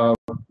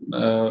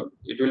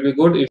it will be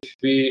good if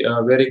we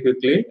very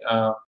quickly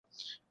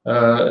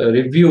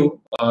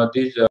review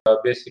these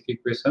basic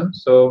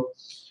equations. So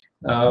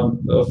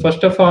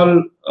first of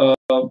all,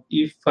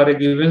 if for a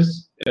given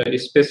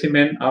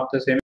specimen of the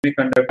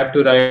semiconductor, I have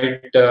to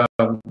write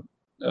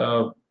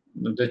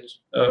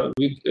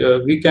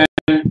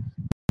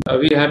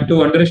we have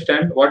to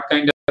understand what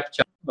kind of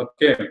charge,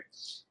 okay,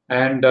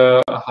 and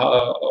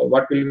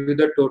what will be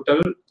the total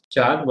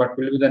charge, what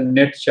will be the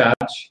net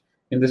charge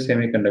in the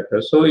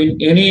semiconductor. So in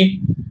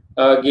any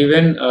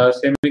given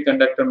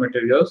semiconductor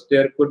materials,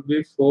 there could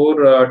be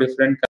four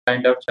different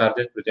kind of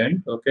charges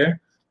present. Okay,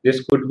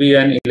 this could be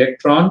an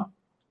electron,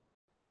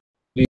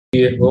 be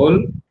a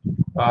hole,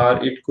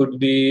 or it could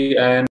be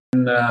an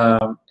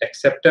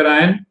acceptor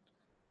ion,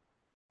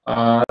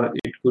 or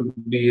it could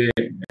be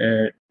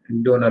a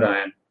donor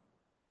ion.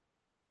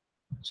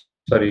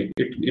 Sorry,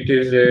 it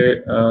is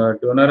a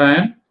donor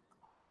ion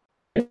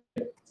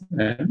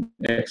and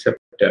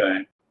acceptor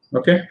ion.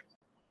 Okay.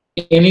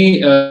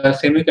 Any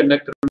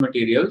semiconductor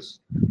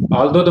materials,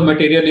 although the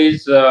material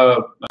is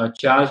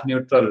charge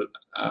neutral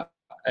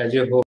as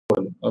a whole,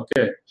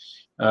 okay,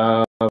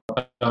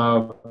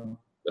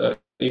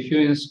 if you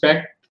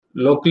inspect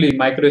locally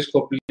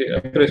microscopic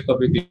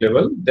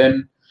level,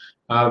 then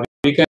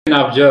we can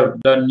observe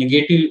the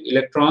negative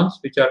electrons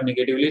which are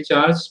negatively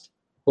charged,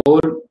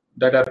 hole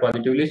that are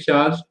positively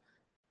charged.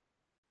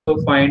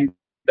 So find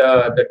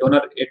the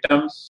donor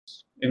atoms,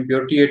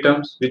 impurity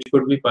atoms, which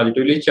could be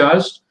positively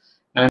charged,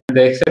 and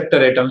the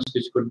acceptor atoms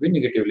which could be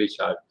negatively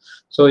charged.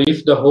 So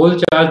if the whole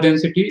charge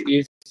density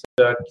is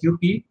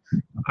QP,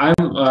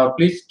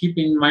 please keep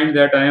in mind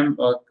that I am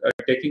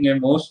taking a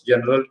most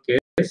general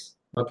case.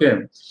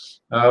 Okay,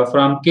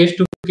 from case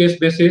to case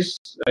basis,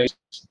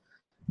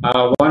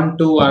 1,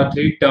 2, or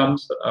 3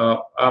 terms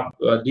of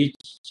these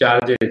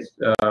charges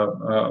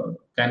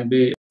can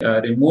be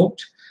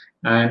removed,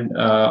 and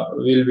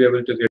we'll be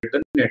able to get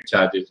the net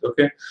charges.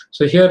 Okay,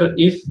 so here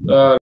if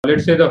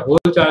let's say the whole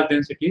charge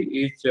density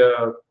is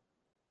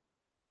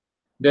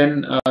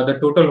then the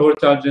total whole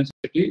charge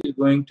density is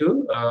going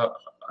to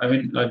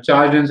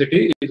charge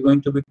density is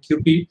going to be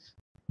QP.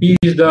 P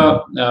is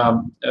the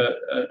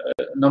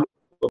number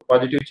of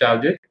positive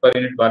charges per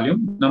unit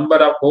volume, number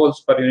of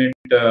holes per unit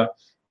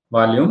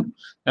volume,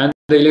 and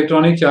the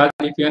electronic charge,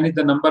 if n is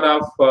the number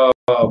of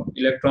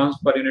electrons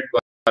per unit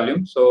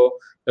volume. So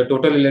the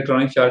total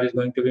electronic charge is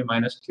going to be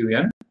minus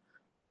Qn.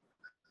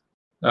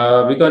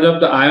 Because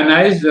of the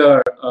ionized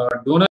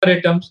donor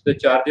atoms, the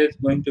charge is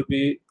going to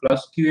be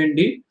plus Q and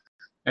D,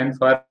 and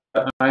for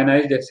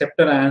ionized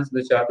acceptor ions,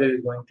 the charge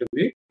is going to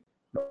be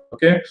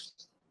okay.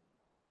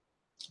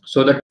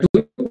 So the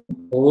two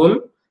hole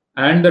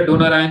and the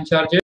donor ion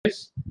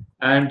charges,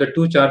 and the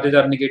two charges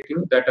are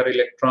negative, that are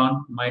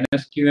electron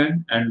minus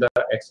Qn and the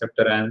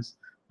acceptor ions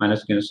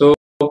minus Qn. So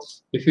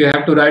if you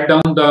have to write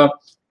down the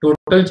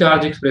total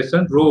charge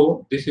expression,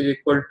 rho, this is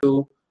equal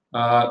to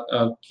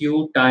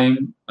Q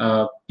time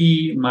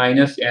P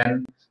minus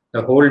N,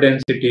 the hole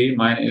density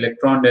minus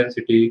electron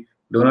density,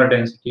 donor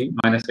density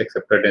minus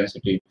acceptor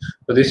density.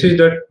 So this is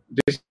the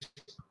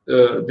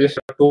this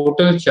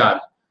total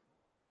charge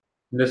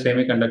in the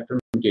semiconductor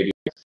material.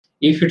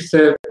 If it's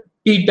a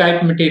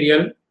p-type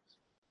material,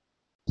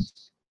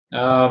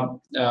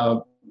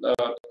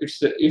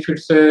 if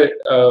it's a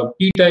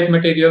p-type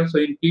material, so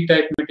in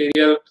p-type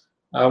material,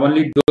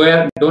 only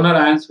donor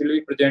ions will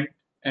be present,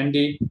 and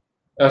the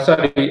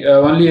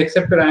only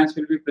acceptor ions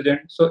will be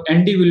present. So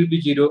Nd will be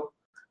 0,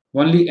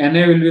 only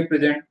Na will be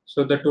present.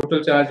 So the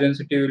total charge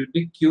density will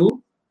be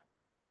Q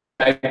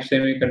type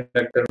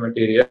semiconductor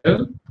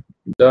material.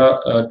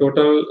 The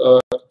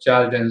total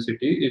charge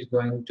density is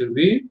going to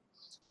be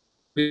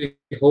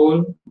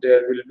hole.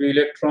 There will be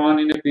electron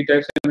in a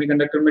p-type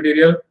semiconductor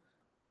material.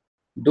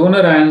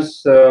 Donor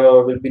ions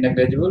will be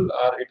negligible,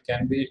 or it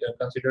can be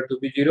considered to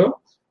be 0,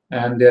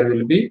 and there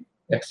will be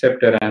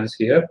acceptor ions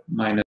here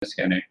minus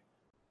Na.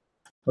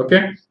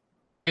 Okay.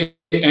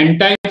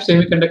 N-type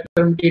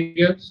semiconductor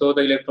material, so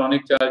the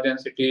electronic charge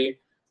density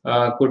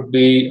could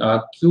be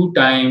Q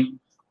time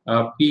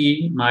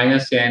P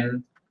minus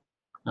N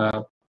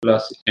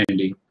plus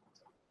Nd.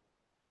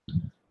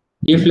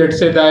 If let's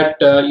say that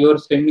your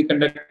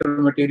semiconductor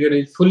material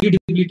is fully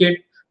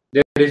depleted,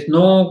 there is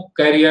no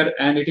carrier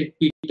and it is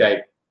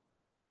p-type.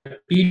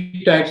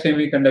 P-type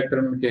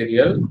semiconductor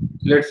material,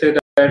 let's say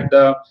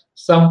that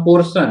some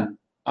portion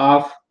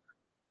of,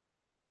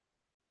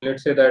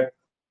 let's say that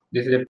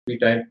this is a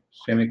p-type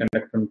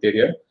semiconductor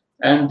material,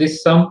 and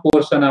this some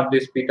portion of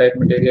this p-type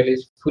material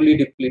is fully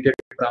depleted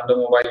from the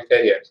mobile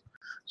carriers.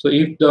 So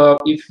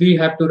if we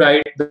have to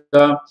write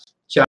the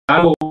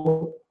charge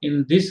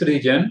in this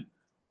region,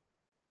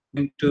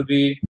 going to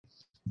be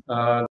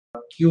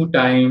Q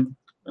time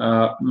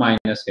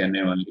minus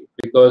Na only,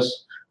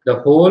 because the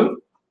hole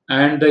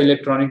and the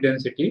electronic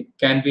density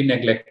can be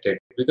neglected,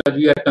 because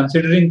we are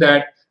considering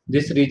that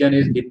this region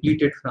is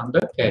depleted from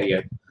the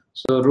carrier.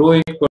 So rho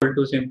equal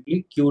to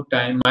simply Q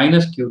time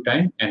minus Q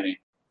time Na.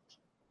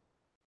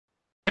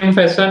 Same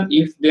fashion,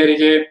 if there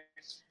is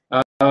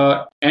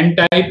a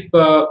N-type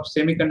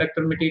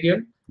semiconductor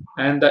material,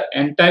 and the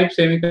N-type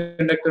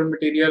semiconductor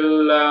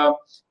material,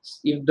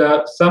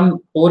 if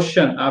some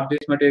portion of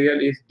this material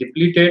is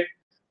depleted,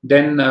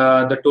 then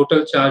the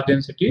total charge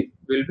density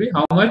will be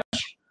how much?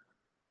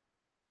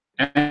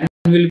 N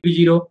will be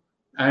 0,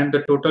 and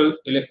the total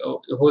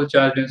whole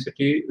charge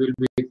density will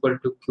be equal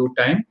to Q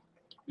time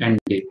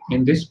Nd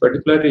in this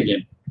particular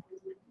region.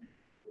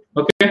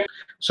 Okay,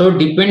 so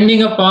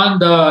depending upon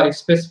the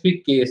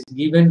specific case,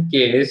 given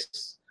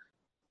case,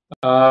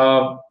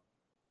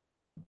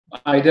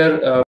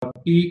 either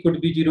P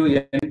could be 0,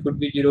 N could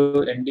be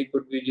 0, Nd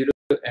could be 0,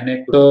 Na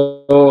could.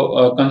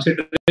 So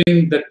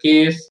considering the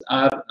case,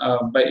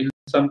 by in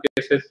some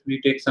cases we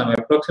take some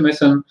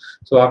approximation.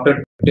 So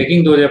after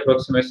taking those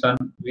approximation,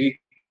 we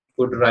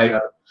could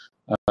write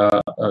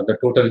the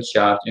total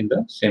charge in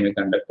the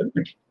semiconductor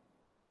material.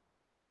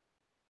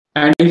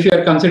 And if you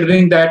are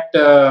considering that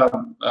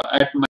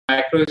at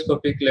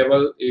microscopic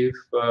level, if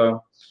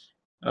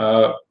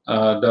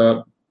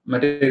the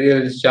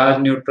material is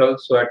charge neutral,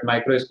 so at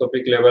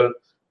microscopic level,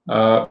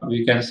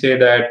 we can say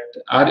that,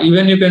 or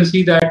even you can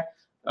see that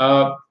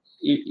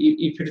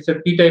if it is a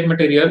p-type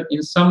material,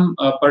 in some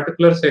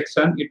particular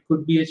section it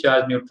could be a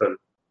charge neutral.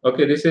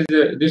 Okay, this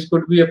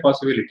could be a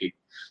possibility.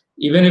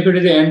 Even if it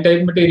is an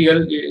n-type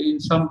material,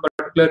 in some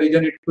particular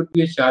region it could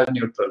be a charge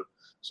neutral.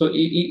 So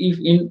if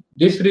in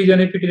this region,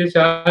 if it is a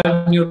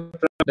charge neutral,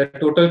 the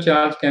total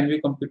charge can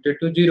be computed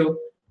to 0.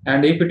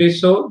 And if it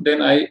is so,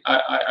 then I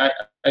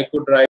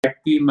could write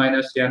P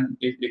minus N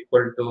is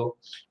equal to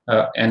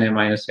Na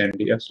minus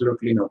Nd.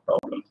 Absolutely no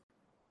problem.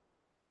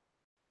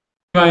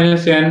 P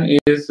minus N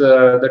is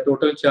the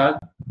total charge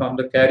from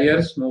the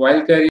carriers,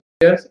 mobile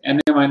carriers.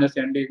 Na minus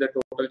Nd is the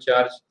total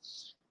charge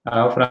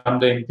from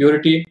the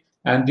impurity,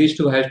 and these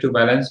two has to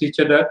balance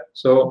each other.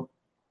 So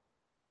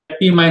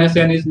P minus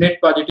N is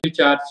net positive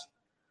charge.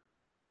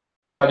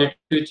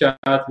 Positive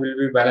charge will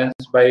be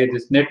balanced by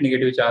this net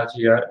negative charge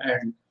here,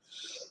 and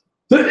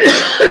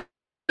the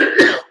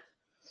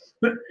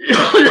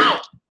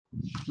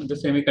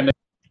semiconductor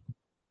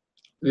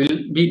will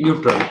be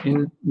neutral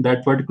in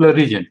that particular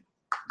region.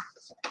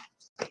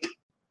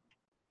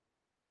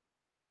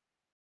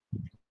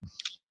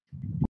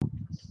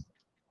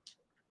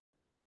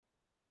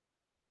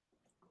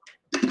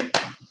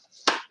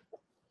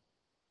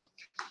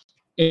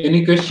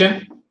 Any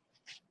question?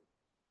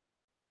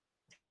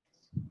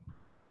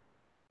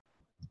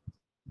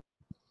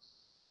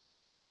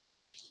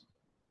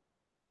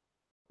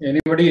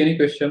 Anybody, any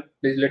question?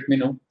 Please let me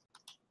know.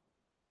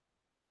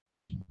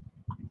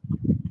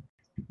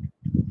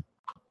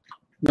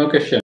 No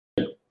question.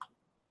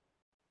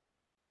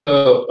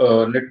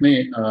 So let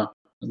me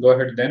go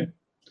ahead then.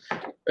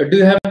 Do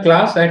you have a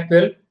class at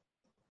 12?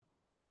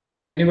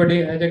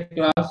 Anybody has a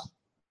class?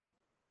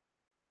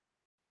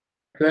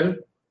 12?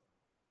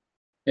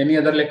 Any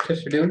other lecture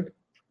scheduled?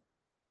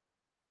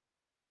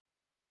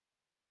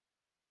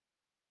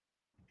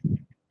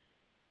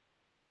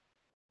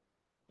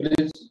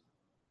 Please.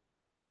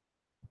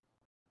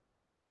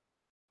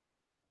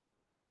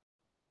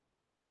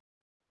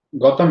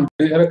 Gautam,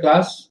 do you have a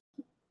class?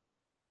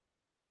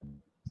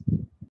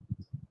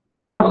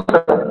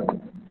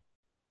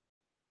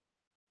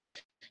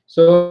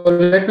 So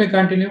let me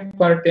continue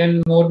for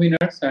 10 more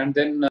minutes and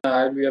then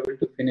I'll be able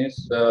to finish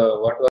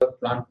what was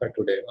planned for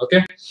today.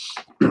 Okay.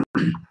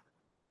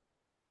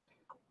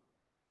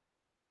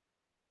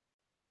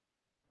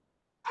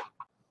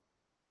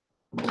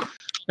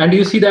 And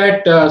you see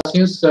that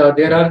since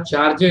there are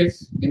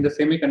charges in the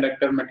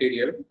semiconductor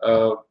material,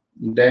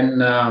 then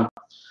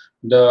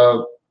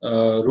the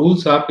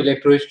rules of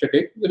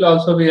electrostatic will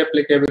also be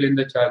applicable in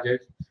the charges.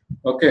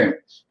 Okay,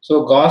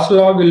 so Gauss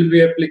law will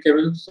be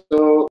applicable.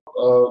 So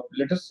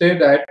let us say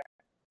that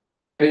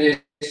there is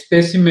a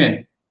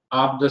specimen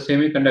of the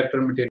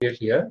semiconductor material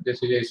here.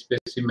 This is a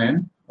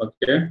specimen.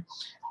 Okay,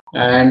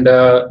 and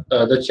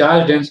the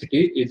charge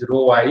density is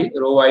rho y.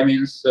 Rho y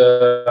means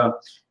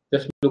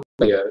just look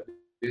here.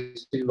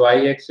 This is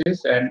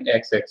y-axis and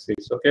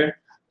x-axis. Okay,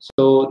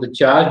 so the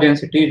charge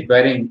density is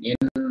varying in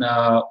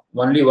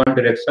only one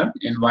direction,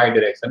 in y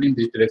direction, in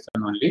this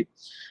direction only,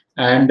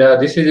 and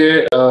this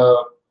is a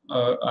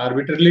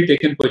arbitrarily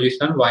taken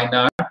position y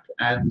naught,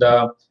 and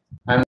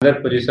another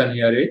position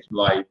here is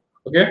y.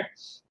 Okay,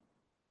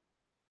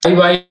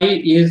 y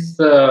is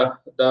the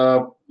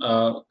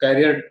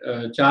carrier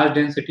charge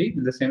density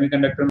in the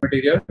semiconductor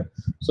material.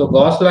 So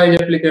Gauss law is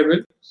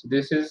applicable. So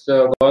this is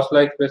Gauss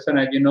law expression,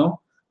 as you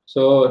know.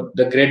 So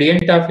the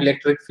gradient of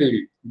electric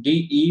field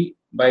dE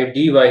by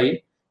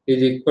dy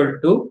is equal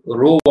to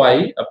rho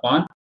y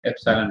upon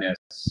epsilon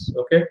s.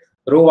 Okay,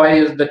 rho y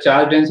is the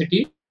charge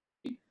density.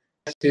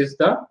 S is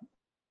the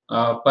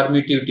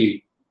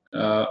permittivity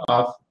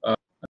of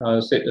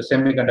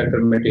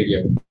semiconductor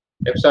material.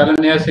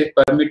 Epsilon s is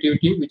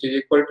permittivity, which is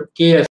equal to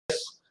Ks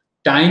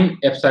time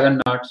epsilon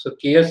naught. So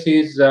Ks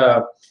is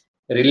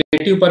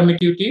relative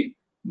permittivity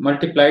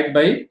multiplied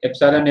by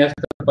epsilon s,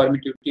 the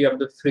permittivity of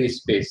the free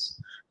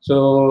space.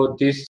 So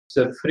this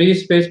free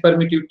space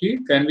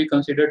permittivity can be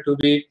considered to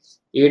be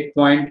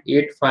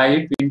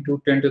 8.85 into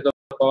 10 to the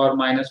power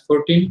minus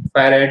 14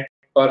 farad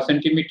per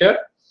centimeter,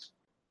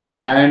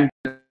 and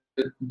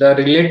the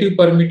relative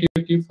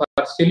permittivity for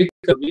silicon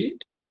will be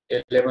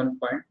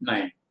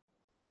 11.9.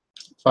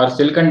 For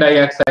silicon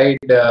dioxide,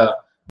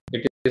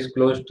 it is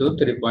close to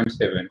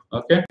 3.7.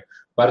 Okay,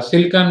 for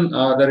silicon,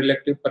 the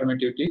relative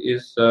permittivity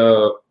is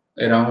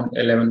around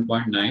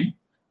 11.9.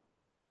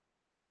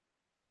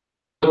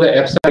 So the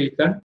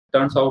epsilon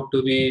turns out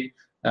to be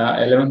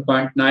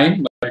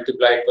 11.9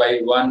 multiplied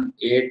by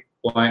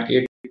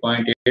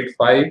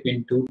 8.85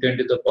 into 10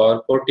 to the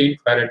power 14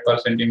 farad per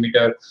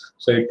centimeter.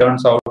 So it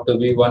turns out to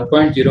be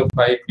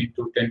 1.05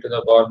 into 10 to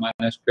the power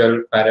minus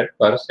 12 farad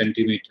per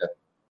centimeter.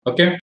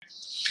 Okay.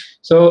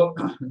 So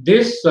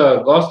this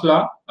Gauss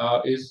law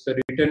is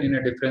written in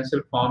a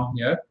differential form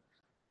here.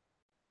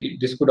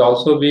 This could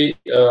also be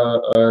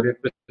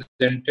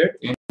represented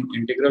in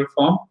integral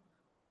form.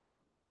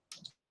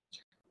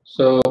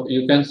 So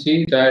you can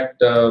see that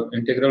the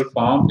integral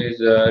form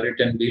is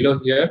written below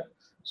here.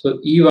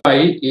 So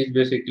Ey is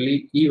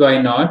basically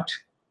Ey naught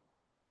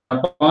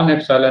upon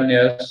epsilon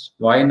s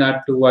y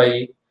naught to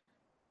y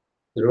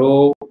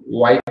rho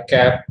y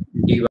cap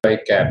dy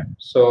cap.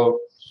 So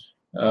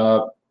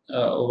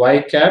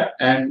y cap,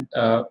 and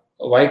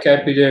y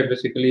cap is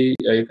basically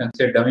you can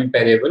say dummy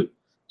variable.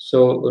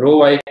 So rho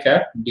y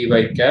cap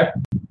dy cap,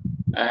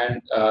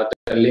 and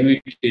the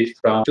limit is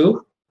from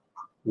to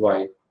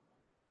y.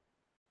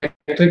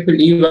 Electric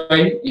field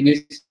Ey,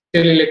 initial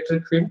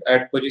electric field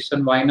at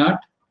position y naught,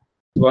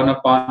 1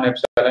 upon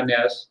epsilon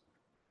s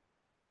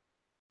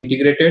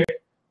integrated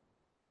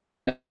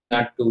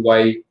naught to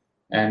y,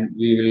 and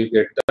we will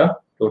get the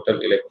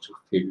total electric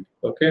field.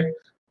 Okay.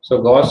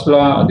 So Gauss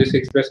law, this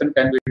expression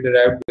can be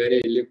derived very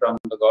easily from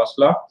the Gauss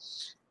law,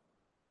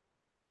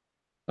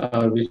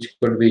 which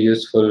could be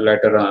useful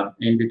later on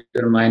in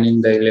determining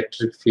the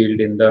electric field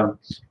in the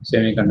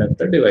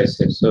semiconductor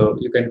devices. So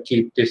you can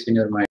keep this in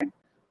your mind.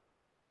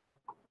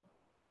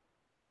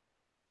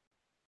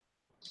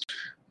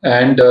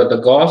 And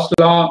the Gauss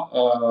law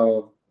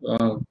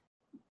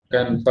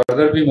can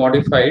further be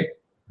modified.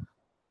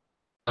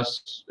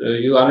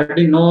 You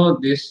already know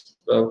this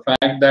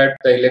fact that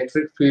the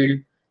electric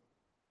field,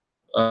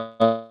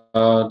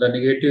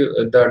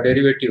 the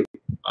derivative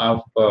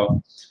of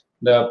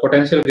the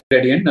potential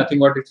gradient, nothing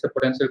but it's a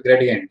potential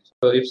gradient.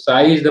 So if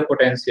psi is the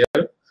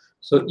potential,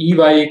 so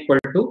Ey equal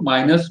to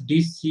minus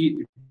dc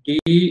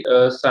d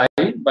psi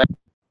by,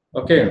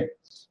 okay.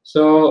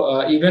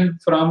 So even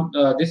from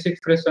this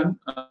expression,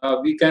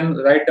 we can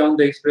write down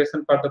the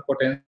expression for the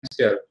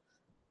potential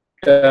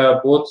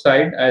both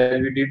sides, as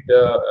we did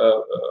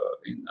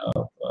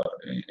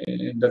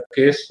in the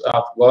case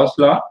of Gauss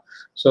law.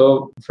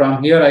 So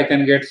from here I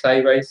can get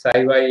psi y.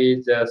 Psi y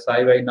is psi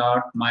y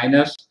naught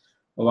minus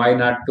y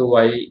naught to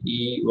y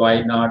e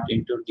y naught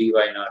into dy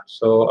naught.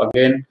 So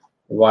again,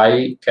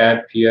 y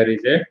cap here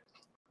is a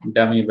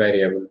dummy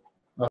variable.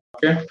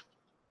 Okay,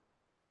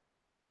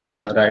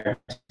 right,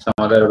 some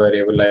other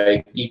variable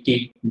like et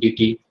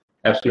dt,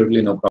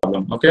 absolutely no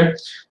problem. Okay,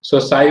 so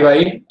psi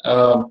y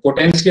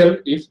potential,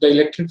 if the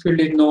electric field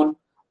is known,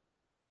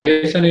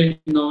 radiation is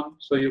known,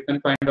 so you can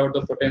find out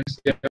the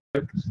potential.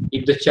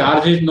 If the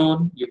charge is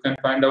known, you can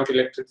find out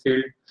electric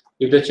field.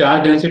 If the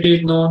charge density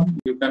is known,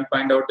 you can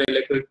find out the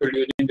electric field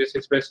using this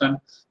expression.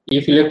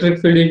 If electric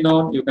field is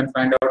known, you can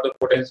find out the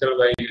potential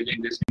by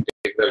using this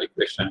integral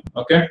equation.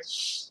 Okay.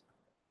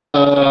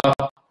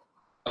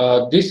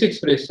 This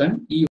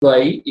expression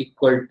Ey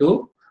equal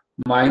to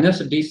minus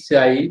d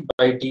psi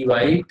by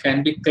dy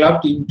can be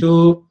clubbed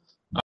into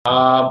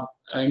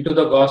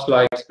the Gauss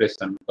law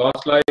expression.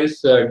 Gauss law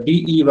is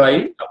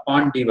dEy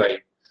upon dy.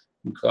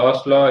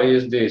 Gauss law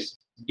is this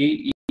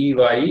dEy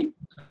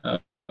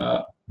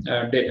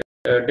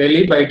del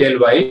E by del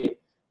y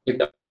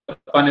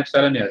upon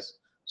epsilon s.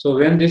 So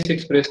when this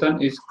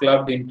expression is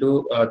clubbed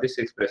into this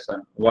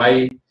expression,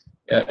 y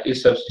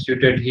is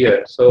substituted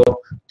here. So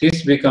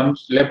this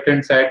becomes, left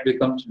hand side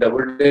becomes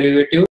double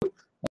derivative.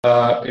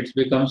 It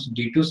becomes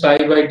d2 psi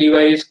by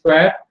dy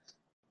square,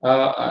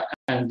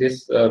 and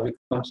this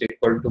becomes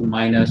equal to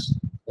minus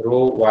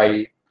rho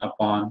y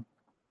upon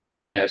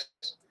s.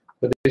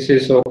 So this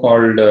is so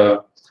called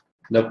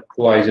the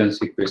Poisson's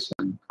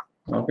equation.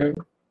 Okay,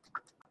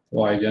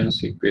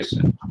 Poisson's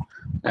equation,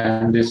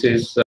 and this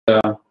is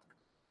a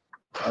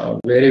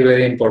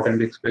very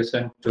important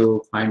expression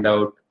to find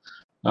out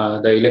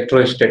the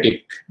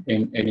electrostatic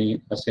in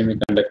any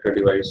semiconductor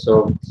device.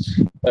 So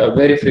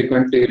very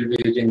frequently we'll be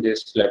using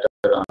this later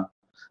on.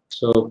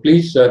 So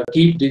please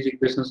keep these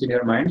equations in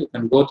your mind. You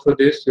can go through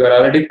this. You are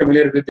already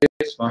familiar with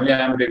this. Only I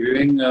am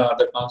reviewing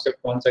the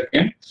concept once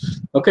again.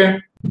 Okay.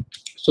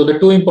 So the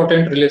two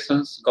important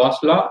relations,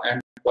 Gauss law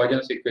and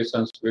Poisson's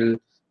equations, will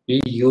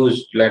be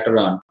used later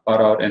on for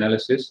our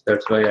analysis.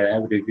 That's why I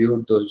have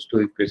reviewed those two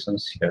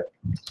equations here.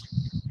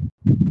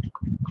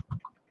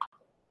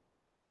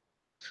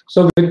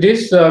 So with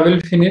this,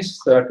 we'll finish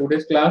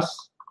today's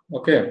class.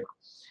 Okay.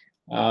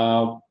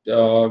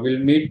 We'll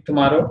meet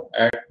tomorrow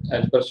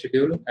as per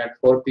schedule at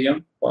 4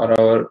 p.m.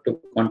 to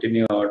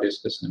continue our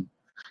discussion.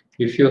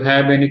 If you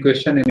have any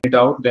question, any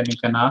doubt, then you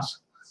can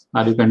ask,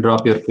 or you can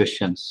drop your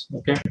questions.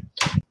 Okay,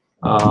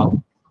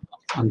 on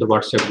the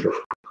WhatsApp group.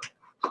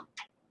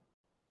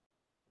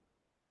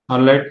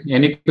 All right.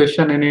 Any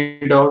question, any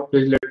doubt?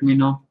 Please let me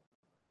know.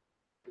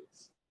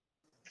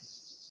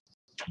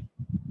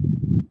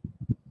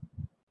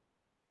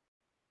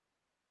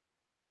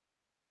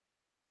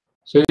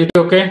 So is it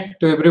okay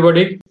to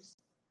everybody?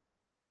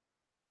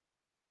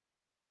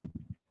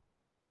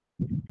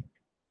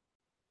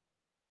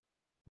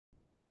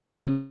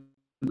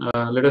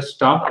 Let us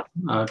stop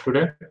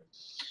today.